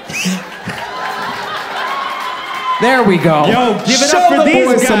 There we go. Yo, give it Show up for the these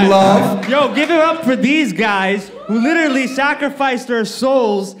boys guys. some love. Yo, give it up for these guys who literally sacrificed their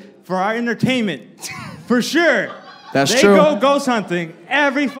souls for our entertainment. For sure. That's they true. They go ghost hunting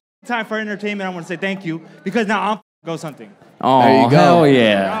every time for entertainment. I want to say thank you, because now I'm ghost hunting. Oh, There you go. hell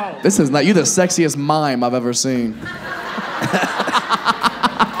yeah. This is not you the sexiest mime I've ever seen.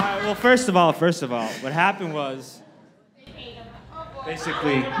 Well, first of all, what happened was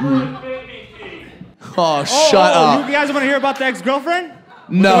basically. Oh, shut up. You guys want to hear about the ex-girlfriend?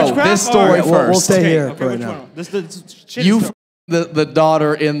 No, witchcraft? this story All right, first. We'll stay here Okay, for right which now. one? This shit You story. the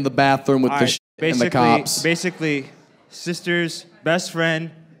daughter in the bathroom with All the right, shit and the cops. Basically, sister's best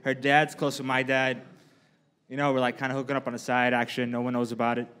friend, her dad's close to my dad. You know, we're like kind of hooking up on the side action. No one knows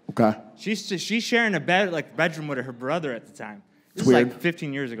about it. Okay. She's sharing a bedroom with her brother at the time. This is weird. like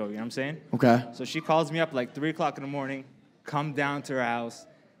 15 years ago, you know what I'm saying? Okay. So she calls me up like 3 o'clock in the morning, come down to her house,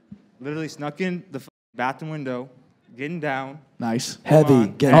 literally snuck in the bathroom window, getting down. Nice. Heavy.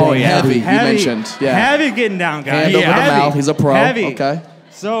 on. Get Oh, big. yeah. Heavy, you mentioned. Yeah. Heavy getting down, guys. Hand over the Heavy. mouth. He's a pro. Heavy. Okay.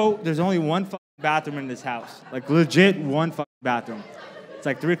 So there's only one bathroom in this house. Like legit one bathroom. It's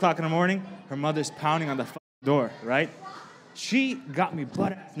like 3 o'clock in the morning. Her mother's pounding on the door, right? She got me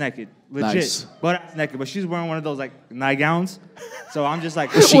butt-ass naked. Legit. Nice. Butt-ass naked. But she's wearing one of those like nightgowns. So I'm just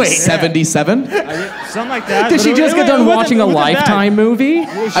like, She's 77? something like that. Did but she just get done watching a Lifetime movie?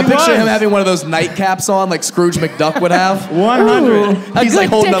 I picture him having one of those nightcaps on like Scrooge McDuck would have. 100. He's like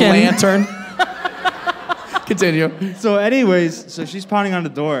good holding dickin'. a lantern. Continue. So anyways, so she's pounding on the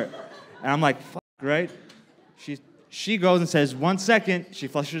door. And I'm like, fuck, right? She goes and says, 1 second. She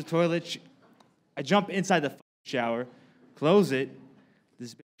flushes the toilet. I jump inside the shower, close it.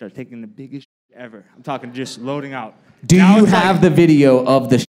 This bitch started taking the biggest shit ever. I'm talking just loading out. Do Now you it's have like, the video of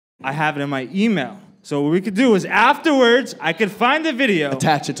the I have it in my email. So what we could do is afterwards, I could find the video.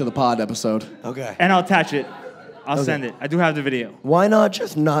 Attach it to the pod episode. Okay. And I'll attach it. I'll send it. I do have the video. Why not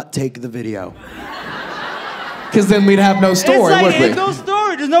just not take the video? Because then we'd have no story, It's like, would we? there's no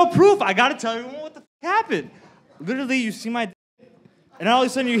story. There's no proof. I gotta tell you what the happened. Literally, you see my and all of a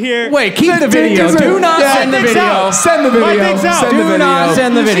sudden you hear. Wait, keep the video. Do not send the video. Send the video. My dick's out. Send the video. Do not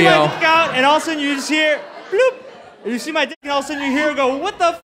send the You see video. my dick out, and all of a sudden you just hear bloop. And you see my dick, and all of a sudden you hear her go, "What the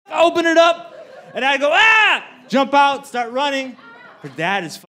f?" Open it up, and I go, "Ah!" Jump out, start running. Her dad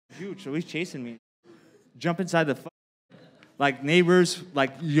is huge, so he's chasing me. Jump inside the like neighbor's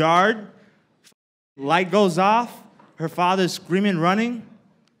like yard. Light goes off. Her father's screaming, running.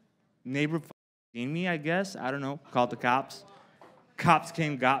 Neighbor seen me, I guess. I don't know. Called the cops. Cops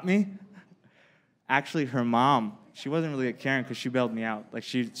came, got me. Actually, her mom, she wasn't really a Karen because she bailed me out. Like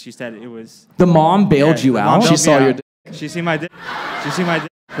she said it was. The mom bailed you the out? mom bailed She me saw out. your dick. She seen my dick. She seen my dick.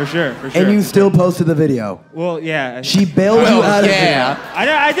 For sure. And you still posted the video. Well, yeah. She bailed you out of it.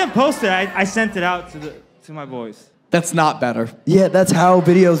 I didn't post it. I sent it out to my boys. That's not better. Yeah, that's how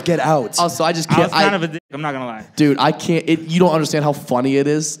videos get out. Also, I just I can't. was kind of a dick. I'm not gonna lie. Dude, I can't. You don't understand how funny it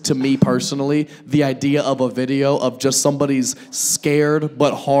is to me personally. The idea of a video of just somebody's scared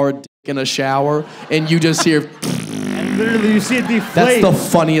but hard dick in a shower, and you just hear. And literally, you see it deflate. That's the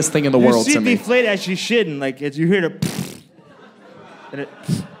funniest thing in the world You see to it me. deflate as she's shitting. Like you hear the. And it.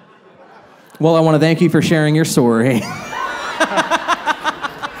 Well, I want to thank you for sharing your story.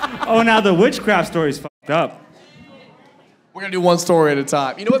 Oh, now the witchcraft story's fucked up. We're gonna do one story at a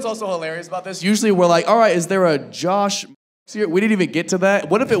time. You know what's also hilarious about this? Usually we're like, all right, is there a Josh here? We didn't even get to that.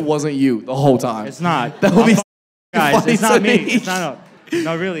 What if it wasn't you the whole time? It's not. That would be Guys, funny it's not to me. me. It's not.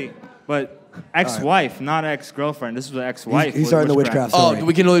 No, really. But ex-wife, not ex-girlfriend. This was an ex-wife. He's starting the witchcraft story. Oh,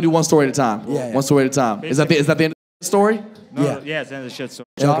 we can only do one story at a time. Yeah. One story at a time. Is that the end of the story? No, yeah, it's the end of the shit story.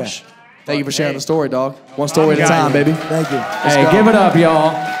 Josh, thank you for sharing the story, dog. One story at a got time, you. baby. Thank you. Hey, give it up,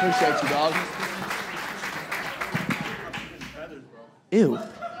 y'all. Appreciate you, dog. Ew.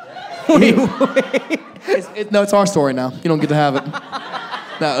 No, it's our story now. You don't get to have it.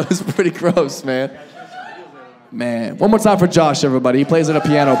 No, it was pretty gross, man. Man. One more time for Josh, everybody. He plays at a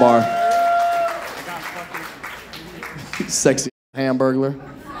piano bar. Sexy hamburglar.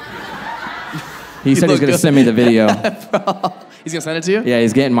 He said he's going to send me the video. He's gonna send it to you? Yeah,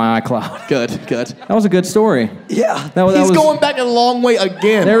 he's getting my iCloud. Good. That was a good story. Yeah. He's going back a long way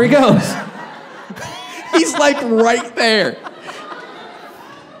again. There he goes. He's like right there.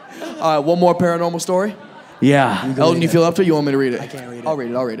 All right, one more paranormal story. Yeah. Elton, you feel up to it? You want me to read it? I can't read it.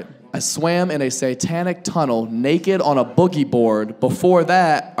 I'll read it. I swam in a satanic tunnel naked on a boogie board. Before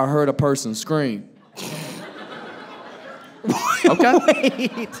that, I heard a person scream.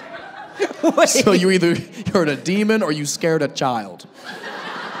 Okay. Wait. So you either heard a demon or you scared a child.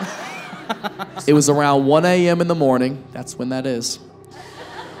 It was around 1 a.m. in the morning. That's when that is.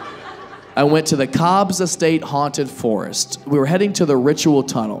 I went to the Cobb's Estate Haunted Forest. We were heading to the ritual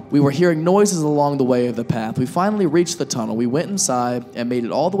tunnel. We were hearing noises along the way of the path. We finally reached the tunnel. We went inside and made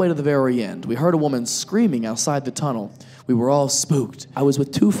it all the way to the very end. We heard a woman screaming outside the tunnel. We were all spooked. I was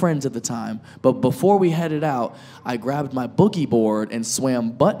with 2 friends at the time, but before we headed out, I grabbed my boogie board and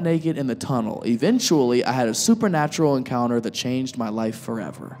swam butt naked in the tunnel. Eventually, I had a supernatural encounter that changed my life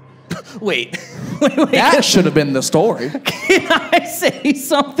forever. Wait. That should have been the story. Can I say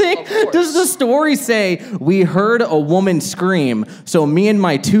something? Does the story say, we heard a woman scream, so me and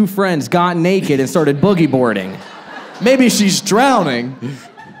my 2 friends got naked and started boogie boarding? Maybe she's drowning.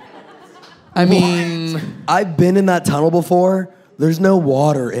 I mean... I've been in that tunnel before. There's no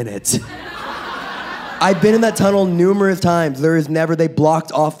water in it. I've been in that tunnel numerous times. They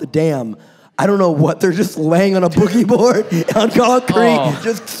blocked off the dam. I don't know what, they're just laying on a boogie board on concrete,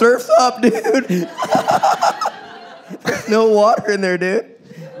 just surfs up, dude. There's no water in there, dude.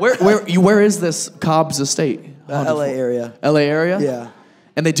 Where is this Cobb's Estate? LA area. LA area? Yeah.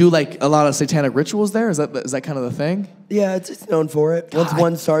 And they do like a lot of satanic rituals there? Is that kind of the thing? Yeah, it's known for it. Once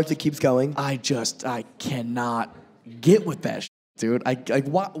one starts, it keeps going. I cannot get with that shit, dude.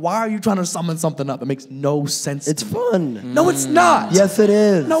 Why are you trying to summon something up? It makes no sense. It's fun. No, it's not. Yes, it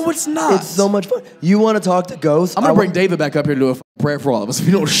is. No, it's not. It's so much fun. You want to talk to ghosts? I'm gonna bring David back up here to do a prayer for all of us if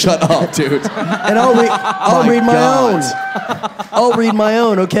you don't shut up, dude. And I'll read my own. I'll read my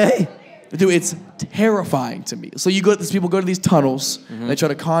own, okay? Dude, it's terrifying to me. So people go to these tunnels, and they try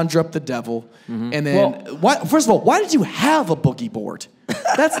to conjure up the devil, and then first of all, why did you have a boogie board?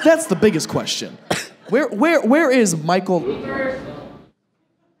 That's the biggest question. Where is Michael?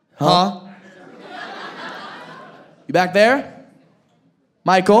 Huh? You back there?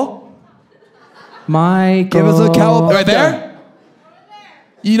 Michael? Michael. Give us a cowabunga. Right there?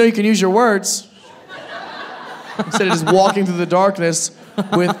 You know you can use your words. Instead of just walking through the darkness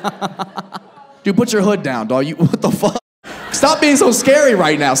with... Dude, put your hood down, dog. What the fuck? Stop being so scary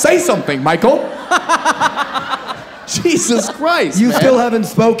right now. Say something, Michael. Jesus Christ, You man. still haven't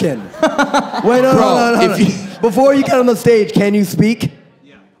spoken. Wait, no. Before you get on the stage, can you speak?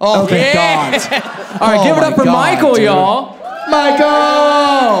 Yeah. Oh, okay, God. All right, give it up for Michael, dude. y'all.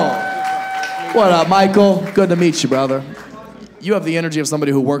 Michael! What up, Michael? Good to meet you, brother. You have the energy of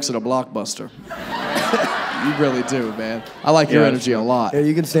somebody who works at a Blockbuster. You really do, man. I like your energy a lot. Here,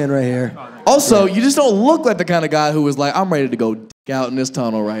 you can stand right here. Also, you just don't look like the kind of guy who was like, I'm ready to go dick out in this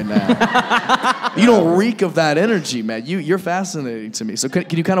tunnel right now. You don't reek of that energy, man. You're fascinating to me. So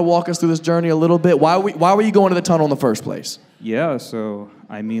can you kind of walk us through this journey a little bit? Why were you going to the tunnel in the first place? Yeah, so,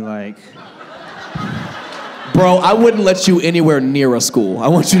 I mean, like... Bro, I wouldn't let you anywhere near a school. I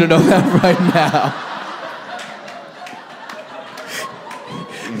want you to know that right now.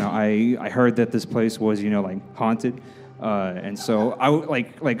 You know, I heard that this place was, like, haunted. And so,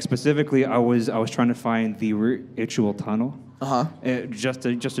 specifically, I was trying to find the ritual tunnel. Just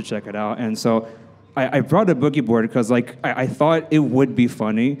to check it out. And so, I brought a boogie board because, I thought it would be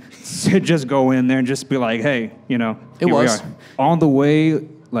funny to just go in there and just be like, hey, here we are. On the way,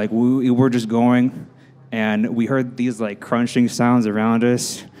 we were just going, and we heard these, crunching sounds around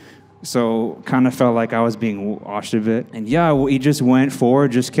us. So kind of felt like I was being washed a bit. And yeah, we just went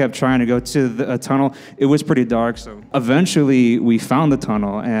forward, just kept trying to go to the tunnel. It was pretty dark, so eventually we found the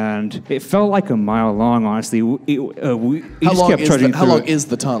tunnel, and it felt like a mile long, honestly. How long is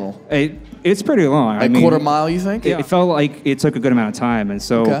the tunnel? It's pretty long. A quarter mile, you think? It felt like it took a good amount of time, and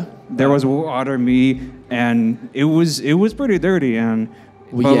so there was water, me, and it was pretty dirty, and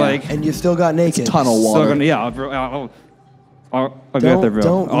and you still got naked. It's tunnel water. I'll get there, bro.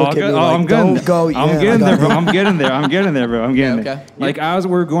 Don't look at me I'm getting there, bro. I'm getting there. Okay. As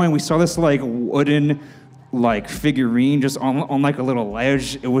we were going, we saw this wooden figurine just on a little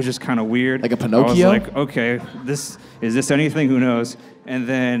ledge. It was just kind of weird. Like a Pinocchio? I was like, okay, is this anything? Who knows? And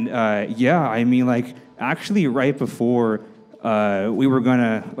then actually right before we were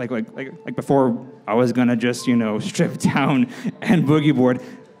gonna before I was gonna just strip down and boogie board,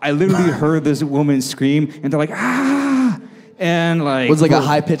 I literally heard this woman scream, and they're like, ah. And was it like a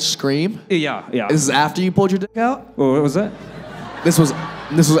high-pitched scream? Yeah. This is after you pulled your dick out? What was that? This was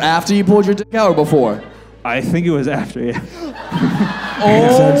after you pulled your dick out or before? I think it was after, yeah.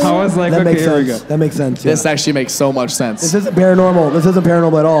 I was like, okay, here we go. That makes sense. This actually makes so much sense. This isn't paranormal. This isn't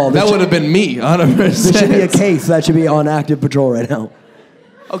paranormal at all. That would have been me, 100%. This should be a case that should be on active patrol right now.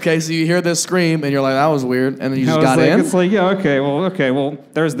 Okay, so you hear this scream, and you're like, that was weird, and then you just got in? It's like, yeah, okay, well,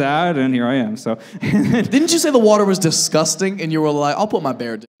 there's that, and here I am, so. Didn't you say the water was disgusting, and you were like, I'll put my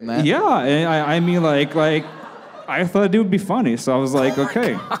bare dick in that? Yeah, and I thought it would be funny, so I was like,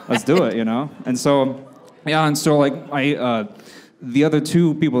 okay, let's do it, And so, the other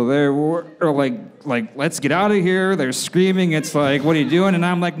two people there were like, let's get out of here. They're screaming. It's like, what are you doing? And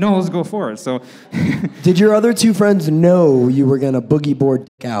I'm like, no, let's go for it. So, did your other two friends know you were gonna boogie board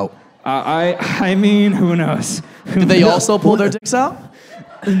dick out? I mean, who knows? Did they also pull their dicks out?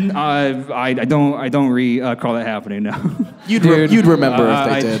 I don't recall that happening now. You'd remember if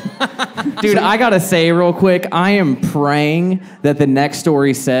they did. Dude, I gotta say real quick, I am praying that the next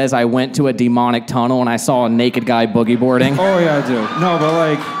story says I went to a demonic tunnel and I saw a naked guy boogie boarding. Oh yeah, I do. No,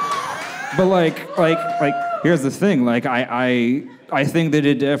 but here's the thing. I think that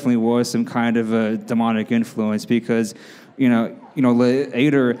it definitely was some kind of a demonic influence because,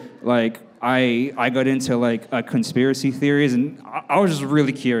 later, I got into conspiracy theories, and I was just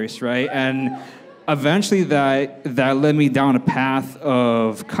really curious, right? And eventually that led me down a path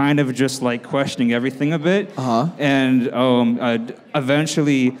of kind of just questioning everything a bit. And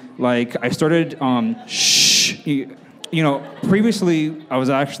eventually I started previously I was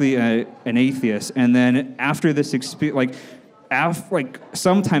actually an atheist, and then after this experience,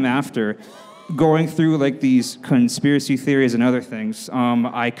 sometime after going through these conspiracy theories and other things,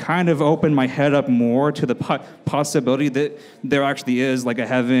 I kind of opened my head up more to the possibility that there actually is a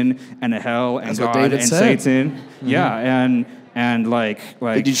heaven and a hell and God and Satan. Mm-hmm. Yeah, and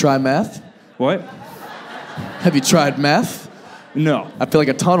Did you try meth? What? Have you tried meth? No. I feel like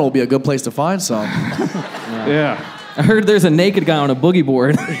a tunnel would be a good place to find some. Yeah. I heard there's a naked guy on a boogie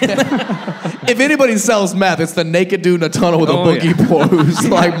board. If anybody sells meth, it's the naked dude in a tunnel with a boogie board who's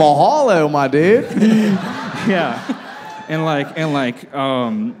like, mahalo, my dude. Yeah. And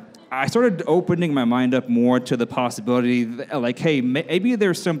I started opening my mind up more to the possibility that, like, hey, maybe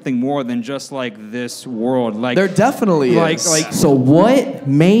there's something more than just like this world. Like there definitely is. So what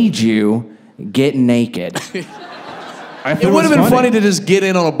made you get naked? It would have been funny to just get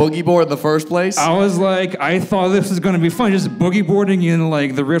in on a boogie board in the first place. I was like, I thought this was gonna be fun, just boogie boarding in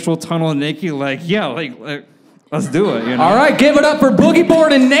like the ritual tunnel naked. Like, yeah, like let's do it. You know? All right, give it up for boogie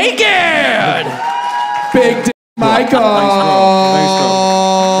boarding naked. Big D Michael.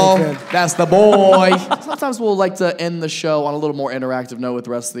 That's the boy. Sometimes we'll like to end the show on a little more interactive note with the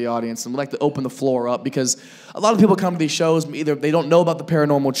rest of the audience, and we like to open the floor up because a lot of people come to these shows, either they don't know about the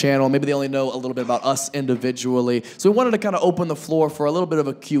Paranormal Channel, maybe they only know a little bit about us individually. So we wanted to kind of open the floor for a little bit of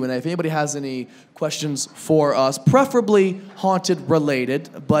a Q&A. If anybody has any questions for us, preferably haunted related,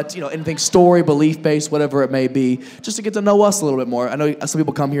 but anything story, belief based, whatever it may be, just to get to know us a little bit more. I know some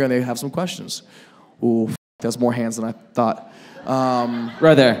people come here and they have some questions. Ooh, there's more hands than I thought.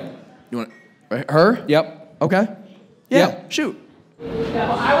 Right there. You want her? Yep. Okay. Yeah. Shoot. Yeah,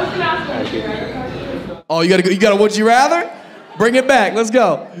 well, I was gonna ask a would you rather question. Oh, you got a would you rather? Bring it back. Let's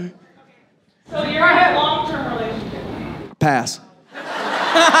go. So you're in a long-term relationship. Pass.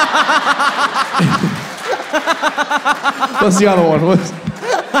 What's the other one?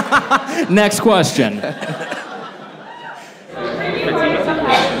 Next question. Your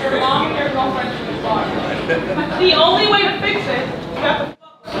mom and your girlfriend in the bar. The only way to fix it, you have to fuck.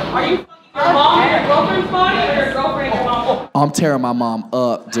 Are you fucking your mom and your girlfriend's body or your girlfriend and your mom's body? I'm tearing my mom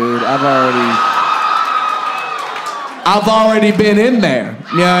up, dude. I've already been in there.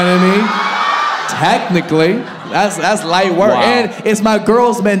 You know what I mean? Technically, that's light work. Wow. And it's my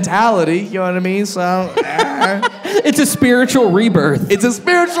girl's mentality, you know what I mean? So It's a spiritual rebirth. It's a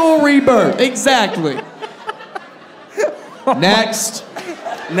spiritual rebirth. Exactly. Next.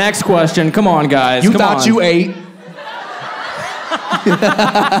 Next question. Come on, guys. You Come thought on. you ate.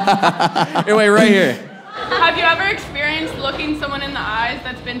 Here, wait, right here. Have you ever experienced looking someone in the eyes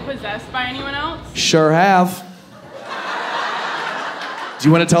that's been possessed by anyone else? Sure have. Do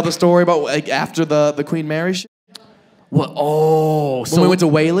you want to tell the story about after the Queen Mary shit? What? Oh, When we went to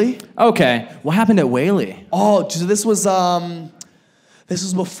Whaley? Okay. What happened at Whaley? Oh, so this was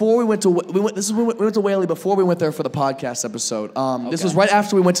before we went to we went to Whaley before we went there for the podcast episode. This was right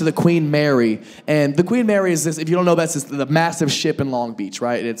after we went to the Queen Mary, and the Queen Mary is this. If you don't know, that's the massive ship in Long Beach,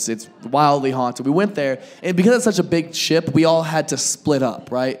 right? It's wildly haunted. We went there, and because it's such a big ship, we all had to split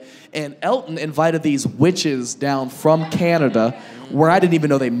up, right? And Elton invited these witches down from Canada, where I didn't even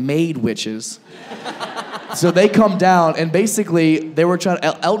know they made witches. So they come down, and basically they were trying.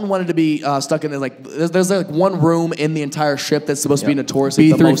 Elton wanted to be stuck in there's one room in the entire ship that's supposed to be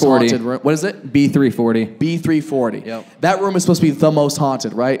notoriously the most haunted room. What is it? B340. B340. Yep. That room is supposed to be the most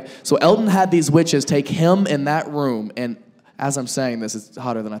haunted, right? So Elton had these witches take him in that room, and as I'm saying this, it's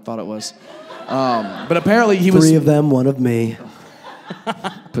hotter than I thought it was. But apparently he was 3 of them, 1 of me.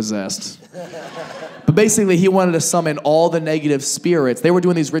 possessed. But basically, he wanted to summon all the negative spirits. They were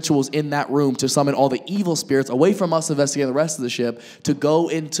doing these rituals in that room to summon all the evil spirits away from us investigating the rest of the ship to go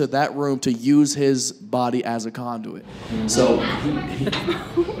into that room to use his body as a conduit. So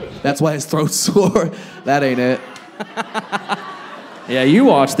that's why his throat's sore. That ain't it. Yeah, you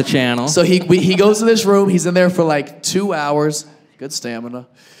watch the channel. So he goes to this room. He's in there for like 2 hours. Good stamina.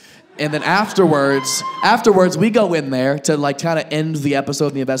 And then afterwards, we go in there to like kind of end the episode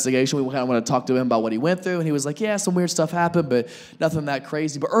of the investigation. We kind of want to talk to him about what he went through, and he was like, "Yeah, some weird stuff happened, but nothing that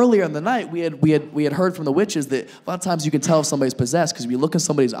crazy." But earlier in the night, we had heard from the witches that a lot of times you can tell if somebody's possessed because if you look in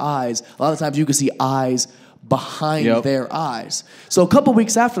somebody's eyes, a lot of times you can see eyes behind their eyes. So a couple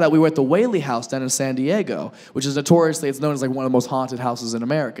weeks after that, we were at the Whaley House down in San Diego, which is notoriously, it's known as like one of the most haunted houses in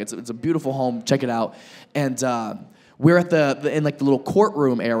America. It's a beautiful home. Check it out. And we're at in the little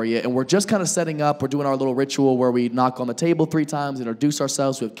courtroom area, and we're just kind of setting up. We're doing our little ritual where we knock on the table 3 times, introduce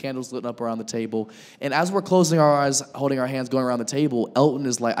ourselves. We have candles lit up around the table. And as we're closing our eyes, holding our hands, going around the table, Elton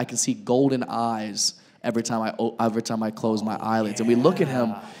is like, I can see golden eyes every time I close my eyelids. And we look at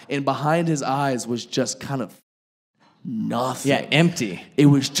him, and behind his eyes was just kind of nothing. Yeah, empty. It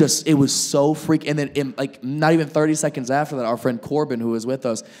was so freaky. And then not even 30 seconds after that, our friend Corbin, who was with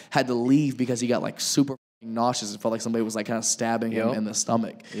us, had to leave because he got like super nauseous. It felt like somebody was like kind of stabbing him in the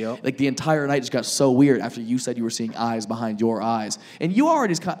stomach. Like the entire night just got so weird after you said you were seeing eyes behind your eyes. And you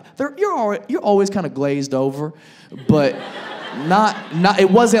already you're always kind of glazed over, but not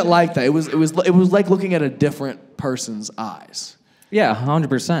it wasn't like that. It was like looking at a different person's eyes. Yeah,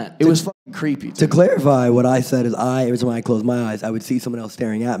 100%. It was fucking creepy. Dude. To clarify, what I said is every time I closed my eyes, I would see someone else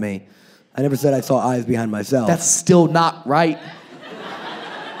staring at me. I never said I saw eyes behind myself. That's still not right.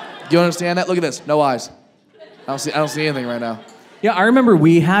 Do you understand that? Look at this. No eyes. I don't see anything right now. Yeah, I remember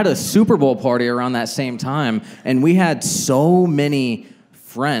we had a Super Bowl party around that same time, and we had so many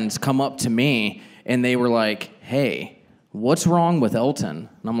friends come up to me, and they were like, hey, what's wrong with Elton?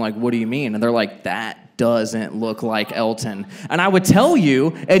 And I'm like, what do you mean? And they're like, that doesn't look like Elton. And I would tell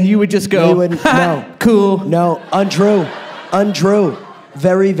you, and you would just go, no, cool. No, untrue. Untrue.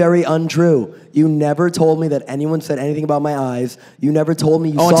 Very, very untrue. You never told me that anyone said anything about my eyes. You never told me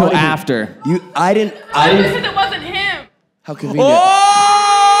you saw until anything. after. I didn't. Because it wasn't him. How convenient.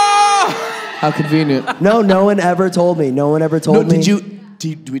 Oh! How convenient. No one ever told me. No one ever told me.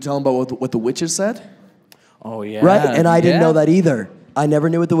 Did we tell him about what the witches said? Oh, yeah. Right? And I didn't know that either. I never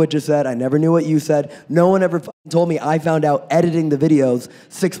knew what the witches said. I never knew what you said. No one ever told me. I found out editing the videos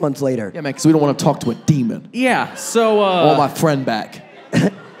 6 months later. Yeah, man, because we don't want to talk to a demon. Yeah, so... I want my friend back.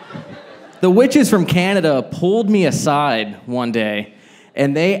 The witches from Canada pulled me aside one day,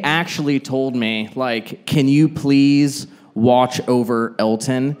 and they actually told me, like, can you please watch over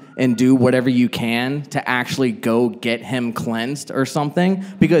Elton and do whatever you can to actually go get him cleansed or something?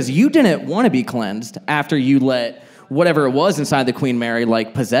 Because you didn't want to be cleansed after you let whatever it was inside the Queen Mary,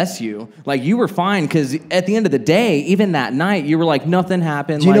 like, possess you. Like, you were fine, because at the end of the day, even that night, you were like, nothing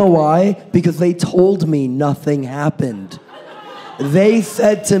happened. Do you know why? Because they told me nothing happened. They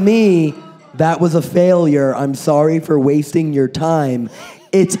said to me, that was a failure. I'm sorry for wasting your time.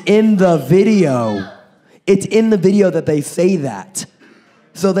 It's in the video. It's in the video that they say that.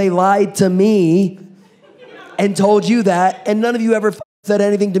 So they lied to me and told you that, and none of you ever said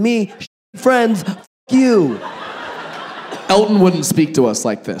anything to me. Friends, you. Elton wouldn't speak to us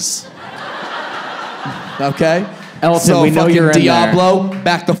like this. Okay? Elton, so we know you're in Diablo,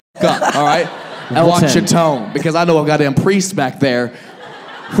 back the up, all right? Elton. Watch your tone, because I know a goddamn priest back there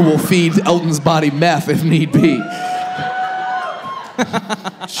who will feed Elton's body meth if need be.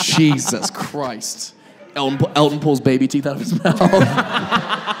 Jesus Christ. Elton pulls baby teeth out of his mouth.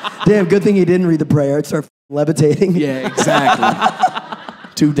 Damn, good thing he didn't read the prayer. It started levitating. Yeah, exactly.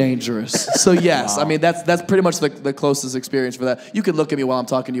 Too dangerous. So yes, wow. I mean that's pretty much the closest experience for that. You can look at me while I'm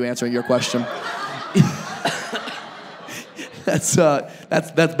talking to you, answering your question. That's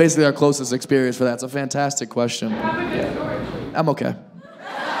basically our closest experience for that. It's a fantastic question. I'm okay.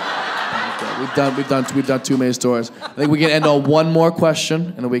 We've done too many stories. I think we can end on one more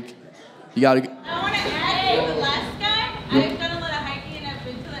question, and then you gotta. I want to add the last guy. I've done a lot of hiking, and I've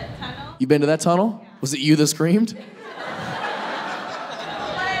been to that tunnel. You've been to that tunnel? Was it you that screamed? We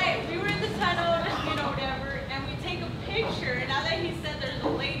were in the tunnel, whatever, and we take a picture. And now that he said there's a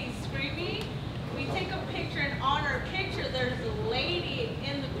lady screaming, we take a picture, and on our picture there's a lady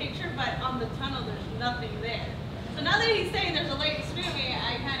in the picture, but on the tunnel there's nothing there. So now that he's saying there's a lady screaming,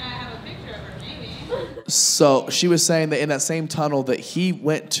 I kind of have a picture of her, maybe. So she was saying that in that same tunnel that he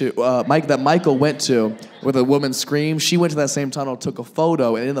went to, that Michael went to, where the woman screamed, she went to that same tunnel, took a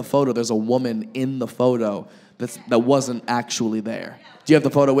photo, and in the photo there's a woman in the photo that wasn't actually there. Do you have the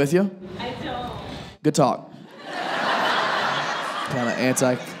photo with you? I don't. Good talk. Kind of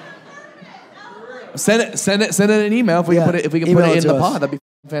anti. Send it an email if we can put it in the pod. That'd be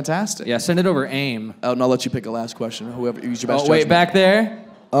fantastic. Yeah, send it over AIM. Oh, and I'll let you pick a last question. Whoever use your best. Oh, wait, back there.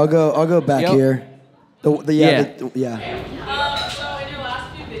 I'll go back here. So in your last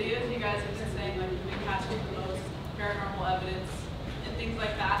few videos, you guys have been saying like you've been catching the most paranormal evidence and things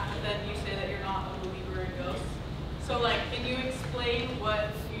like that, but then you say that you're not a believer in ghosts. So like, can you explain what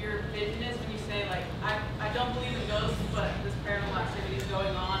your vision is when you say like, I don't believe in ghosts, but this paranormal activity is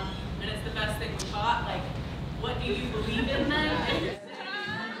going on and it's the best thing we caught? Like, what do you believe in then?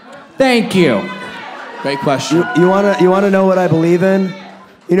 Thank you. Great question. You wanna know what I believe in?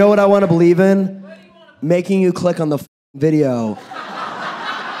 You know what I want to believe in? Making you click on the video.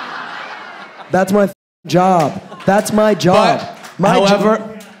 That's my job. That's my job.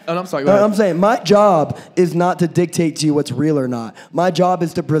 I'm sorry. Go ahead. I'm saying my job is not to dictate to you what's real or not. My job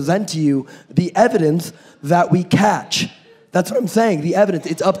is to present to you the evidence that we catch. That's what I'm saying. The evidence.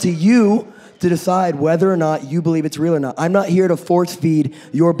 It's up to you to decide whether or not you believe it's real or not. I'm not here to force feed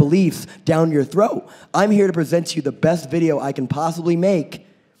your beliefs down your throat. I'm here to present to you the best video I can possibly make,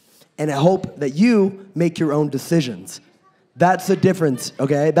 and I hope that you make your own decisions. That's the difference,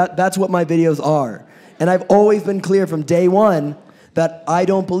 okay? That's what my videos are. And I've always been clear from day one that I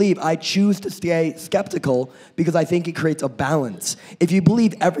don't believe. I choose to stay skeptical because I think it creates a balance. If you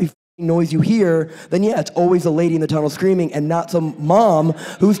believe every noise you hear, then yeah, it's always a lady in the tunnel screaming and not some mom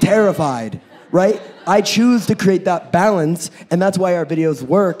who's terrified, right? I choose to create that balance, and that's why our videos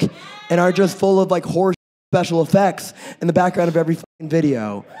work and are just full of like horror special effects in the background of every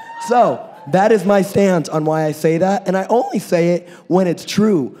video. So, That is my stance on why I say that, and I only say it when it's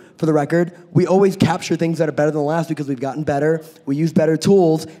true. For the record, we always capture things that are better than the last because we've gotten better, we use better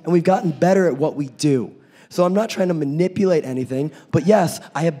tools, and we've gotten better at what we do. So I'm not trying to manipulate anything, but yes,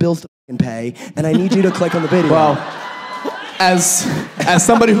 I have bills to pay, and I need you to click on the video. Well, as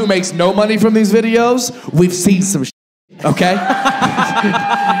somebody who makes no money from these videos, we've seen some shit, okay?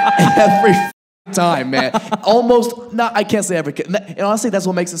 Every time, man. Almost, not, I can't say every, and honestly, that's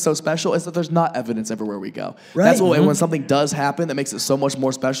what makes it so special, is that there's not evidence everywhere we go. Right. That's what, and when something does happen, that makes it so much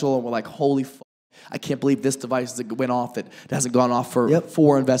more special, and we're like, holy fuck, I can't believe this device that went off that hasn't gone off for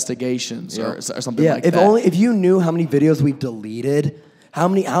 4 investigations or something like that. If you knew how many videos we've deleted, how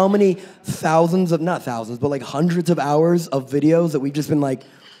many thousands of, not thousands, but like hundreds of hours of videos that we've just been like,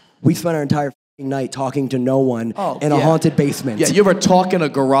 we spent our entire night talking to no one in a haunted basement. Yeah, you ever talk in a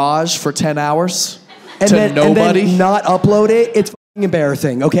garage for 10 hours and to then, nobody? And then not upload it? It's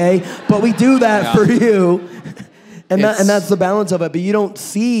embarrassing, okay? But we do that for you. And that's the balance of it. But you don't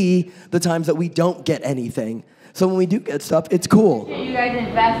see the times that we don't get anything. So when we do get stuff, it's cool. So you guys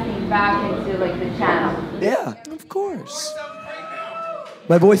investing back into like the channel? Yeah. Of course.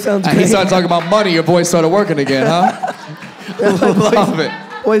 My voice sounds great. He started talking about money, your voice started working again, huh? Love it.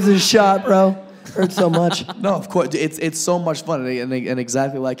 Voice is shot, bro. Hurts so much. No, of course. It's so much fun. And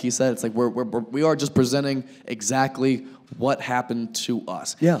exactly like he said, it's like we are just presenting exactly what happened to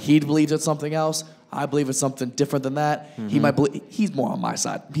us. Yeah. He believes it's something else. I believe it's something different than that. He might believe, he's more on my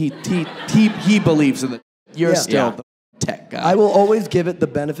side. He believes in it. You're still the tech guy. I will always give it the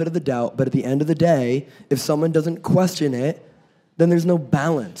benefit of the doubt, but at the end of the day, if someone doesn't question it, then there's no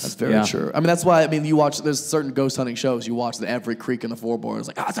balance. That's very true. I mean, that's why, you watch, there's certain ghost hunting shows, you watch every creak in the floorboard, it's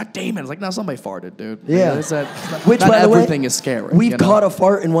like, it's a demon. It's like, no, somebody farted, dude. Yeah. Which, not by everything is scary. We've caught a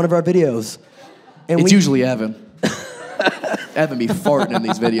fart in one of our videos. And it's usually Evan. Evan be farting in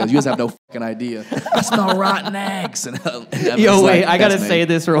these videos. You just have no fucking idea. I smell rotten eggs. And Yo, wait, I gotta say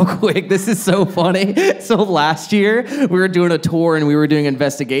this real quick. This is so funny. So last year, we were doing a tour and we were doing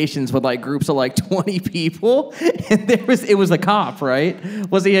investigations with like groups of like 20 people. And it was a cop, right?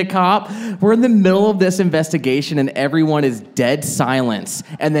 Was he a cop? We're in the middle of this investigation and everyone is dead silence.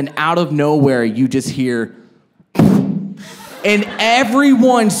 And then out of nowhere, you just hear... And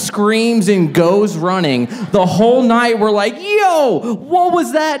everyone screams and goes running. The whole night we're like, yo, what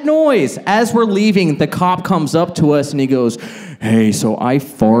was that noise? As we're leaving, the cop comes up to us and he goes, hey, so I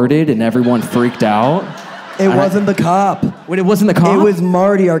farted, and everyone freaked out. It wasn't the cop. Wait, it wasn't the cop? It was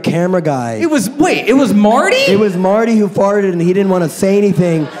Marty, our camera guy. It was Marty? It was Marty who farted and he didn't want to say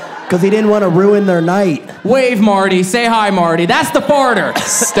anything because he didn't want to ruin their night. Wave, Marty. Say hi, Marty. That's the farter.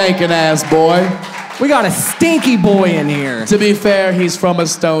 Stinking ass boy. We got a stinky boy in here. To be fair, he's from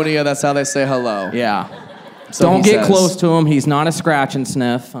Estonia. That's how they say hello. Yeah. So don't get close to him. He's not a scratch and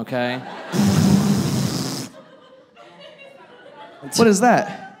sniff, okay? What is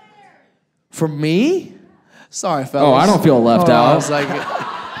that? For me? Sorry, fellas. Oh, I don't feel left out. I was like,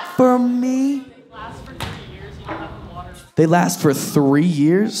 for me? They last for 3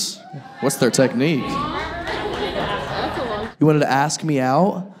 years? What's their technique? You wanted to ask me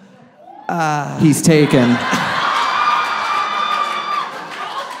out? He's taken.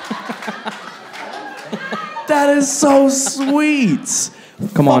 That is so sweet.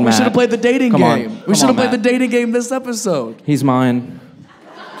 Come on, Matt. We should have played the dating game. We should have played Matt. the dating game this episode. He's mine.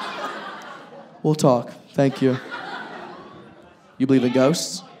 We'll talk. Thank you. You believe in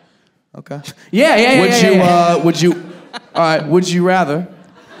ghosts? Okay. Yeah. Would you? All right. Would you rather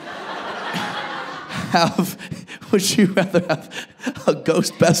have? Would you rather have a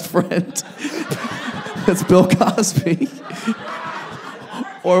ghost best friend that's Bill Cosby,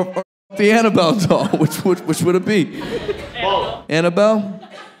 or the Annabelle doll? Which would it be? Annabelle?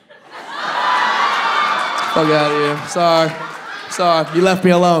 Fuck out of here. Sorry. You left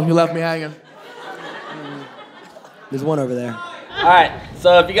me alone. You left me hanging. There's one over there. All right.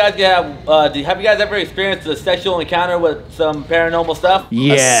 So if you guys have you guys ever experienced a sexual encounter with some paranormal stuff?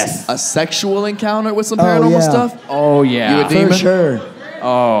 Yes. A sexual encounter with some paranormal stuff? Oh, yeah. You a demon? For sure.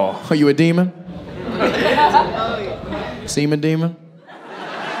 Oh. Are you a demon? Semen demon?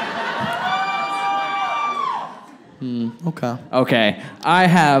 Okay. Okay. I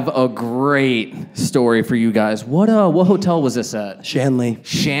have a great story for you guys. What hotel was this at? Shanley.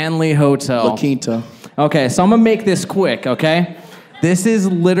 Shanley Hotel. La Quinta. Okay, so I'm gonna make this quick, okay? This is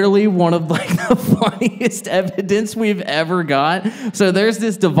literally one of like the funniest evidence we've ever got. So there's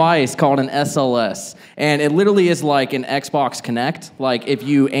this device called an SLS, and it literally is like an Xbox Kinect. Like if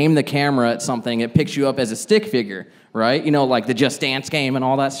you aim the camera at something, it picks you up as a stick figure, right? You know, like the Just Dance game and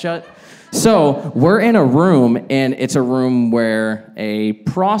all that shit. So we're in a room, and it's a room where a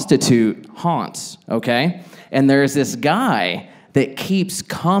prostitute haunts, okay? And there's this guy that keeps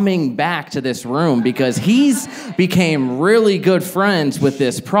coming back to this room because he's became really good friends with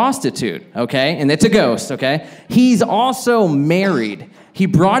this prostitute, okay? And it's a ghost, okay? He's also married. He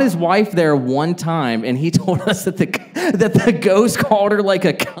brought his wife there one time, and he told us that the ghost called her like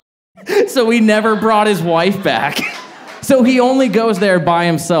a cunt, so he never brought his wife back. So he only goes there by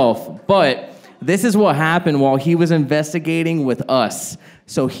himself. But this is what happened while he was investigating with us.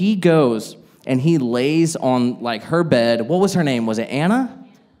 So he goes and he lays on like her bed. What was her name? Was it Anna?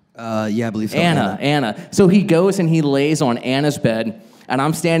 Yeah, I believe so. Anna. So he goes and he lays on Anna's bed, and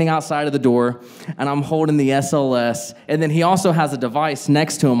I'm standing outside of the door, and I'm holding the SLS, and then he also has a device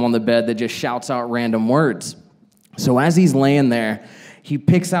next to him on the bed that just shouts out random words. So as he's laying there, he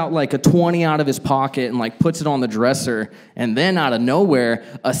picks out like a 20 out of his pocket and like puts it on the dresser, and then out of nowhere,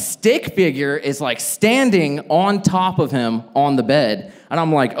 a stick figure is like standing on top of him on the bed, and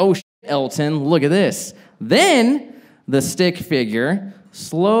I'm like, oh shit, Elton, look at this. Then the stick figure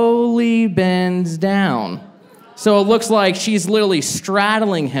slowly bends down. So it looks like she's literally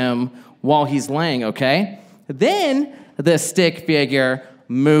straddling him while he's laying, okay? Then the stick figure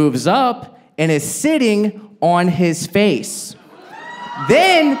moves up and is sitting on his face.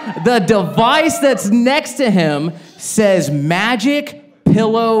 Then the device that's next to him says magic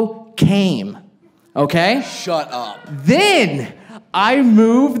pillow came, okay? Shut up. Then I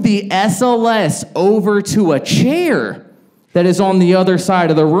move the SLS over to a chair that is on the other side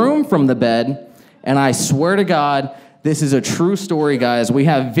of the room from the bed, and I swear to God, this is a true story, guys. We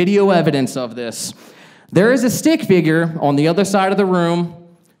have video evidence of this. There is a stick figure on the other side of the room,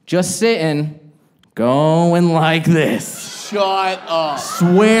 just sitting, going like this. Shut up.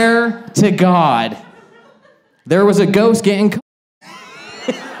 Swear to God. There was a ghost getting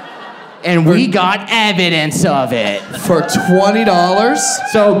and we got evidence of it. For $20?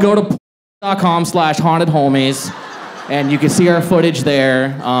 So go to .com/hauntedhomies, and you can see our footage there.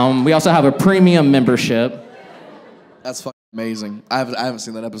 We also have a premium membership. That's fucking amazing. I haven't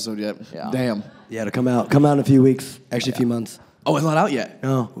seen that episode yet. Yeah. Damn. Yeah, to come out in a few weeks. Actually, a few months. Oh, it's not out yet?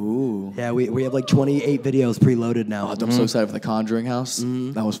 No. Ooh. Yeah, we have like 28 videos preloaded now. Oh, I'm so excited for the Conjuring house.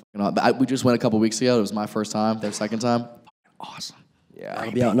 That was fucking awesome. We just went a couple weeks ago. It was my first time, their second time. Awesome. Yeah.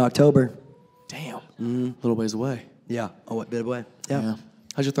 It'll be out in October. Damn. A little ways away. Yeah. Oh, what bit away? Yeah.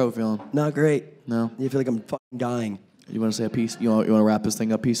 How's your throat feeling? Not great. No. You feel like I'm fucking dying. You want to say a piece? You want to wrap this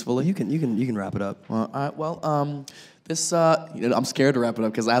thing up peacefully? You can wrap it up. Well, all right. Well, this I'm scared to wrap it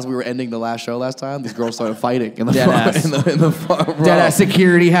up because as we were ending the last show last time, these girls started fighting in the front row. Deadass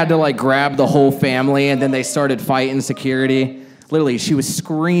security had to like grab the whole family, and then they started fighting security. Literally, she was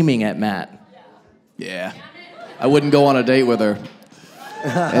screaming at Matt. Yeah. I wouldn't go on a date with her.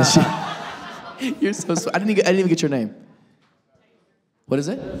 And you're so sweet. I didn't even get your name. What is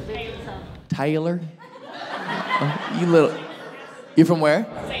it? Taylor. You're from where?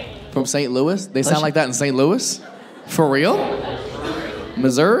 From St. Louis? They sound like that in St. Louis? For real?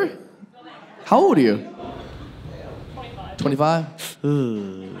 Missouri? How old are you? 25.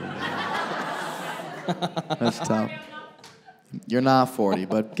 That's tough. You're not 40,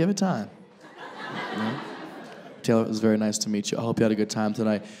 but give it time. Taylor, it was very nice to meet you. I hope you had a good time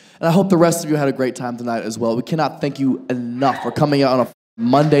tonight. And I hope the rest of you had a great time tonight as well. We cannot thank you enough for coming out on a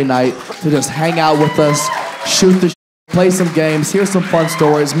Monday night to just hang out with us, shoot the play some games, hear some fun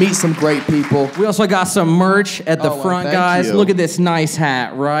stories, meet some great people. We also got some merch at the front, guys. Look at this nice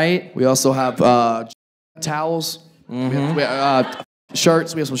hat, right? We also have towels. We have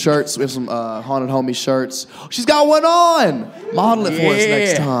shirts. We have some shirts. We have some Haunted Homie shirts. She's got one on. Model it for us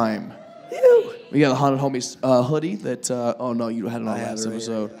next time. We got a Haunted Homies hoodie that, oh no, you had it on last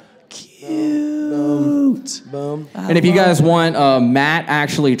episode. Cute. Boom. And if you guys want, Matt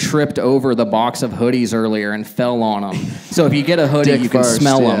actually tripped over the box of hoodies earlier and fell on them. So if you get a hoodie, you can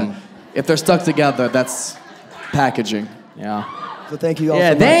smell them. If they're stuck together, that's packaging. Yeah. So thank you all so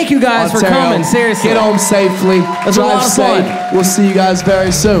much. Thank you guys for coming. Seriously. Get home safely. It was a lot of fun. We'll see you guys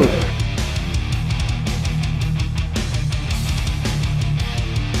very soon.